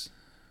dice.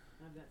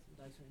 I've got some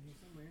dice right here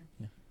somewhere.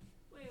 Yeah.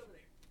 Way over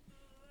there.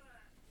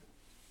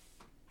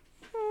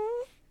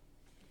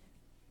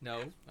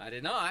 No, I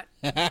did not.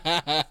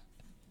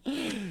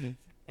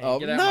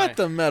 Not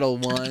the metal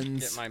ones.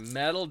 Get my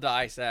metal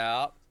dice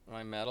out.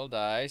 My metal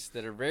dice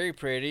that are very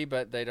pretty,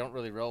 but they don't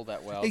really roll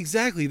that well.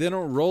 Exactly, they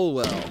don't roll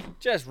well.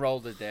 Just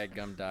roll the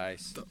dadgum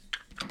dice.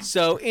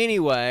 So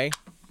anyway,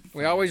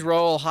 we always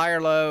roll high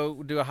or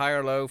low. Do a high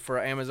or low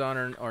for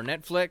Amazon or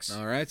Netflix.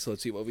 All right, so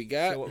let's see what we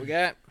got.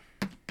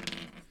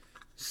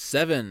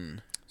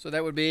 7. So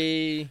that would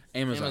be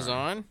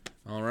Amazon.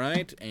 All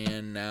right,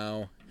 and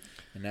now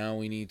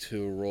we need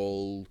to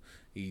roll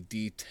a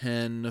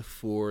D10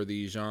 for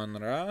the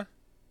genre.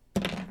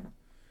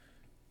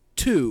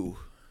 2.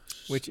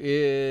 Which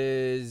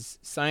is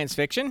science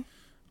fiction.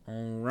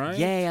 All right.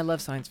 Yay, I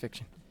love science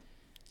fiction.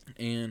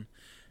 And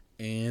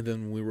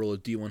then we roll a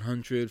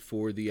D100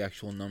 for the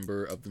actual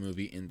number of the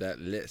movie in that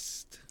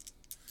list.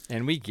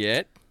 And we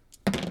get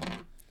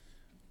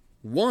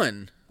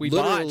 1. We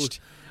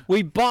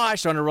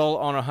botched on a roll,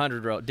 on a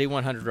 100 roll,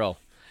 D100 roll.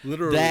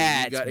 Literally,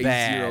 that's you got a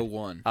bad.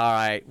 0-1. All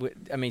right.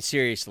 I mean,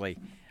 seriously.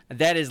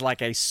 That is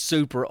like a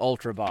super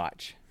ultra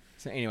botch.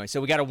 So anyway, so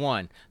we got a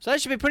 1. So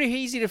that should be pretty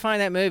easy to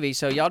find that movie.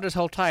 So y'all just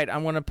hold tight.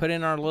 I'm going to put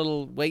in our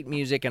little wait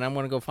music, and I'm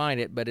going to go find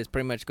it. But it's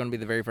pretty much going to be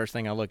the very first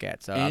thing I look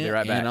at. So I'll be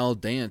right back. And I'll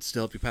dance to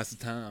help you pass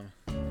the time.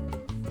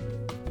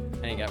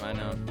 I ain't got mine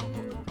on.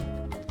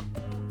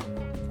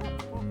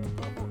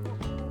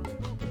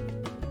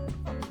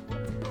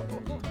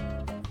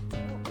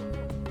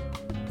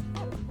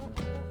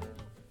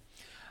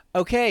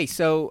 Okay,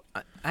 so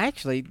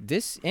actually,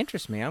 this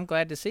interests me. I'm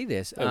glad to see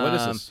this. Hey, what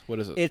is this? What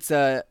is it? It's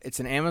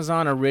an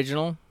Amazon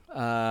original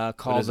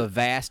called The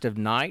Vast of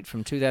Night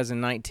from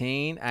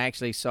 2019. I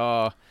actually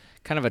saw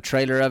kind of a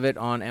trailer of it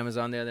on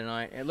Amazon the other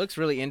night. It looks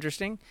really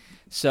interesting.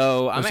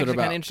 So I'm actually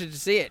kind of interested to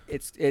see it.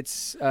 It's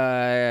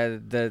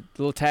the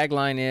little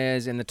tagline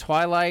is, in the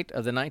twilight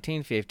of the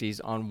 1950s,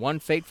 on one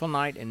fateful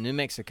night in New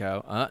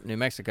Mexico,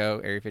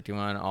 Area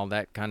 51, all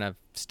that kind of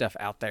stuff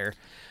out there.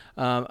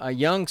 A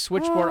young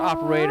switchboard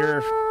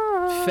operator,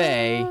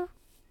 Faye,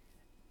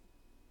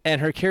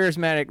 and her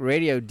charismatic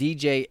radio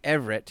DJ,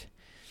 Everett,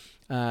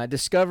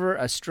 discover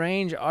a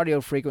strange audio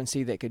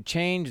frequency that could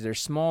change their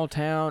small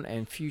town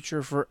and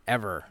future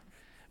forever.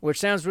 Which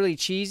sounds really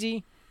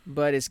cheesy,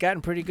 but it's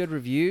gotten pretty good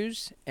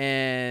reviews,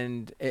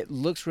 and it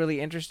looks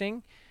really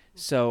interesting.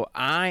 So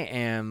I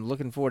am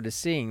looking forward to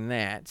seeing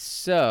that.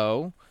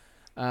 So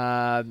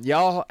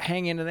Y'all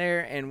hang in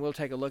there, and we'll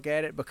take a look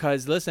at it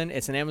because, listen,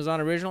 it's an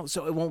Amazon original,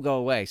 so it won't go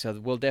away. So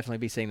we'll definitely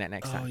be seeing that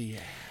next time. Oh yeah.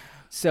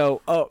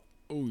 So, yeah.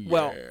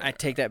 well, I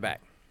take that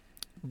back.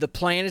 The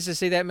plan is to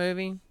see that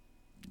movie.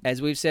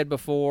 As we've said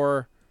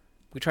before,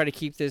 we try to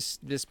keep this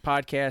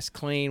podcast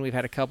clean. We've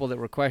had a couple that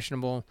were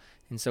questionable,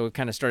 and so we've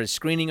kind of started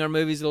screening our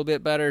movies a little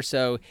bit better.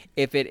 So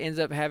if it ends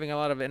up having a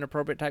lot of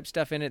inappropriate type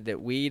stuff in it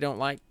that we don't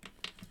like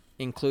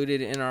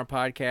included in our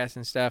podcast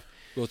and stuff,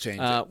 We'll change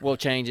it. We'll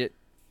change it.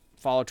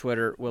 Follow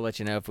Twitter. We'll let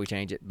you know if we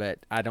change it, but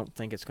I don't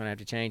think it's going to have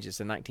to change.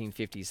 It's a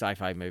 1950s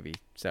sci-fi movie,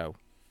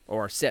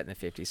 or set in the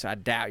 50s, so I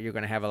doubt you're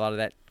going to have a lot of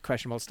that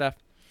questionable stuff.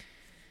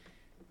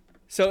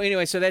 So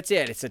anyway, so that's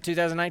it. It's a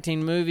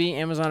 2019 movie,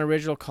 Amazon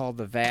original called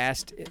The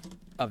Vast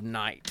of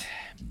Night.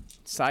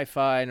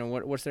 Sci-fi, and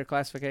what's their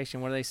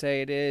classification? What do they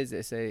say it is?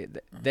 It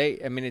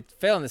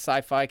fell in the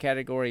sci-fi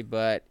category,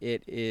 but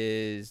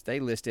they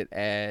list it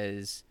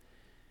as,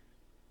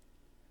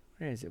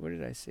 where is it? Where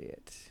did I see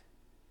it?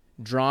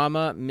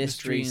 Drama,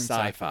 mystery, and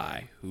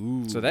sci-fi.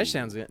 Ooh. So that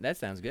sounds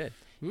good.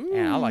 Ooh.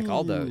 Yeah, I like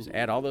all those.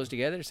 Add all those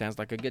together, sounds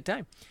like a good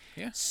time.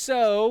 Yeah.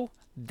 So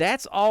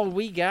that's all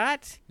we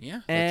got.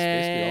 Yeah. That's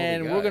And basically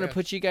all we we're got, going to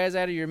put you guys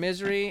out of your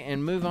misery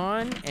and move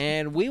on.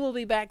 And we will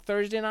be back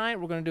Thursday night.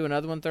 We're going to do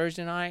another one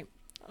Thursday night.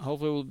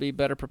 Hopefully we'll be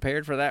better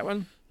prepared for that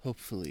one.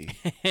 Hopefully.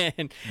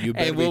 and You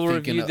better we'll be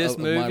review thinking this of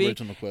my movie.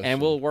 original question.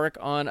 And we'll work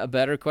on a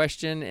better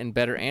question and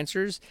better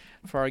answers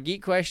for our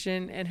geek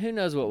question. And who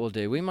knows what we'll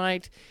do. We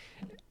might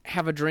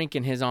have a drink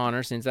in his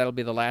honor, since that'll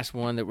be the last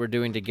one that we're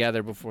doing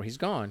together before he's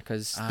gone.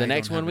 Because the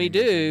next one we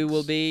do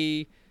will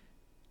be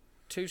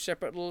 2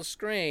 separate little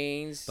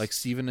screens. Like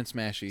Steven and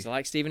Smashy. So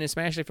like Steven and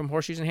Smashley from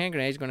Horseshoes and Hand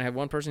Grenades, going to have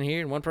one person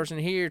here and one person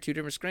here, 2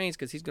 different screens,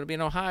 because he's going to be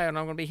in Ohio and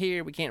I'm going to be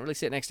here. We can't really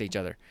sit next to each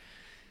other.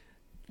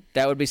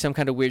 That would be some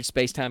kind of weird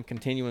space-time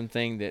continuum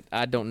thing that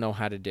I don't know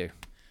how to do.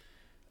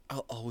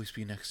 I'll always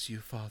be next to you,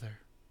 Father.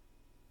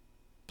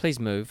 Please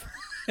move.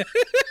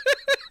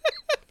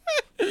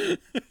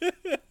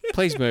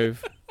 Please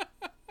move.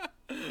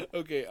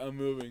 Okay, I'm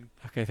moving.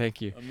 Okay,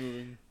 thank you. I'm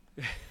moving.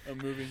 I'm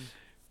moving.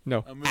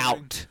 No, I'm moving.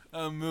 out.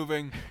 I'm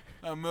moving.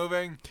 I'm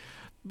moving.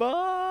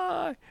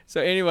 Bye. So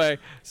anyway,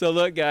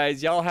 look,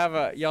 guys, y'all have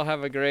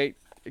a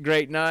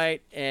great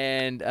night,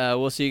 and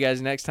we'll see you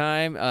guys next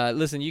time.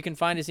 Listen, you can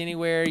find us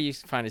anywhere. You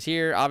can find us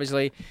here,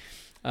 obviously.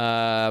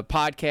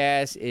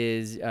 Podcast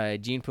is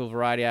Gene Pool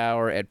Variety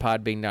Hour at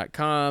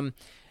podbean.com.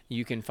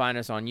 You can find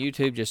us on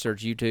YouTube. Just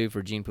search YouTube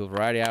for Gene Pool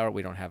Variety Hour.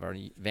 We don't have our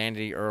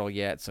Vanity Earl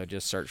yet, so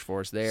just search for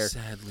us there.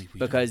 Sadly, we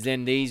because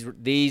don't. then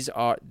these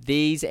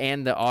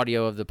and the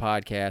audio of the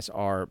podcast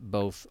are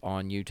both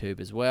on YouTube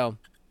as well.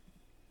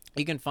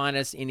 You can find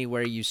us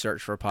anywhere you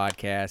search for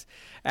podcasts: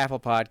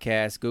 Apple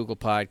Podcasts, Google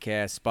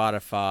Podcasts,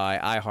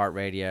 Spotify,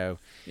 iHeartRadio,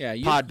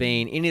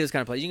 Podbean, any of those kind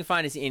of places. You can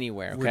find us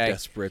anywhere. Okay? We're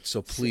desperate,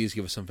 so please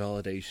give us some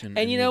validation.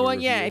 And you know what?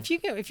 Review. Yeah, if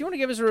you want to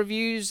give us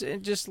reviews,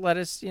 just let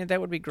us.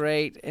 That would be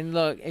great. And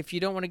look, if you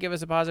don't want to give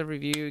us a positive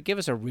review, give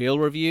us a real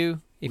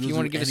review. If you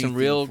want to give us some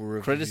real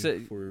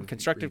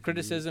constructive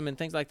criticism and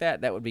things like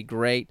that, that would be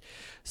great.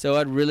 So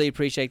I'd really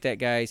appreciate that,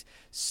 guys.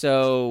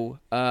 So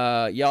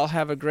y'all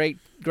have a great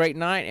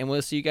night, and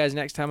we'll see you guys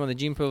next time on the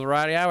Gene Pool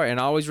Variety Hour.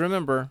 And always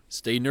remember,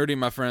 stay nerdy,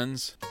 my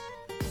friends.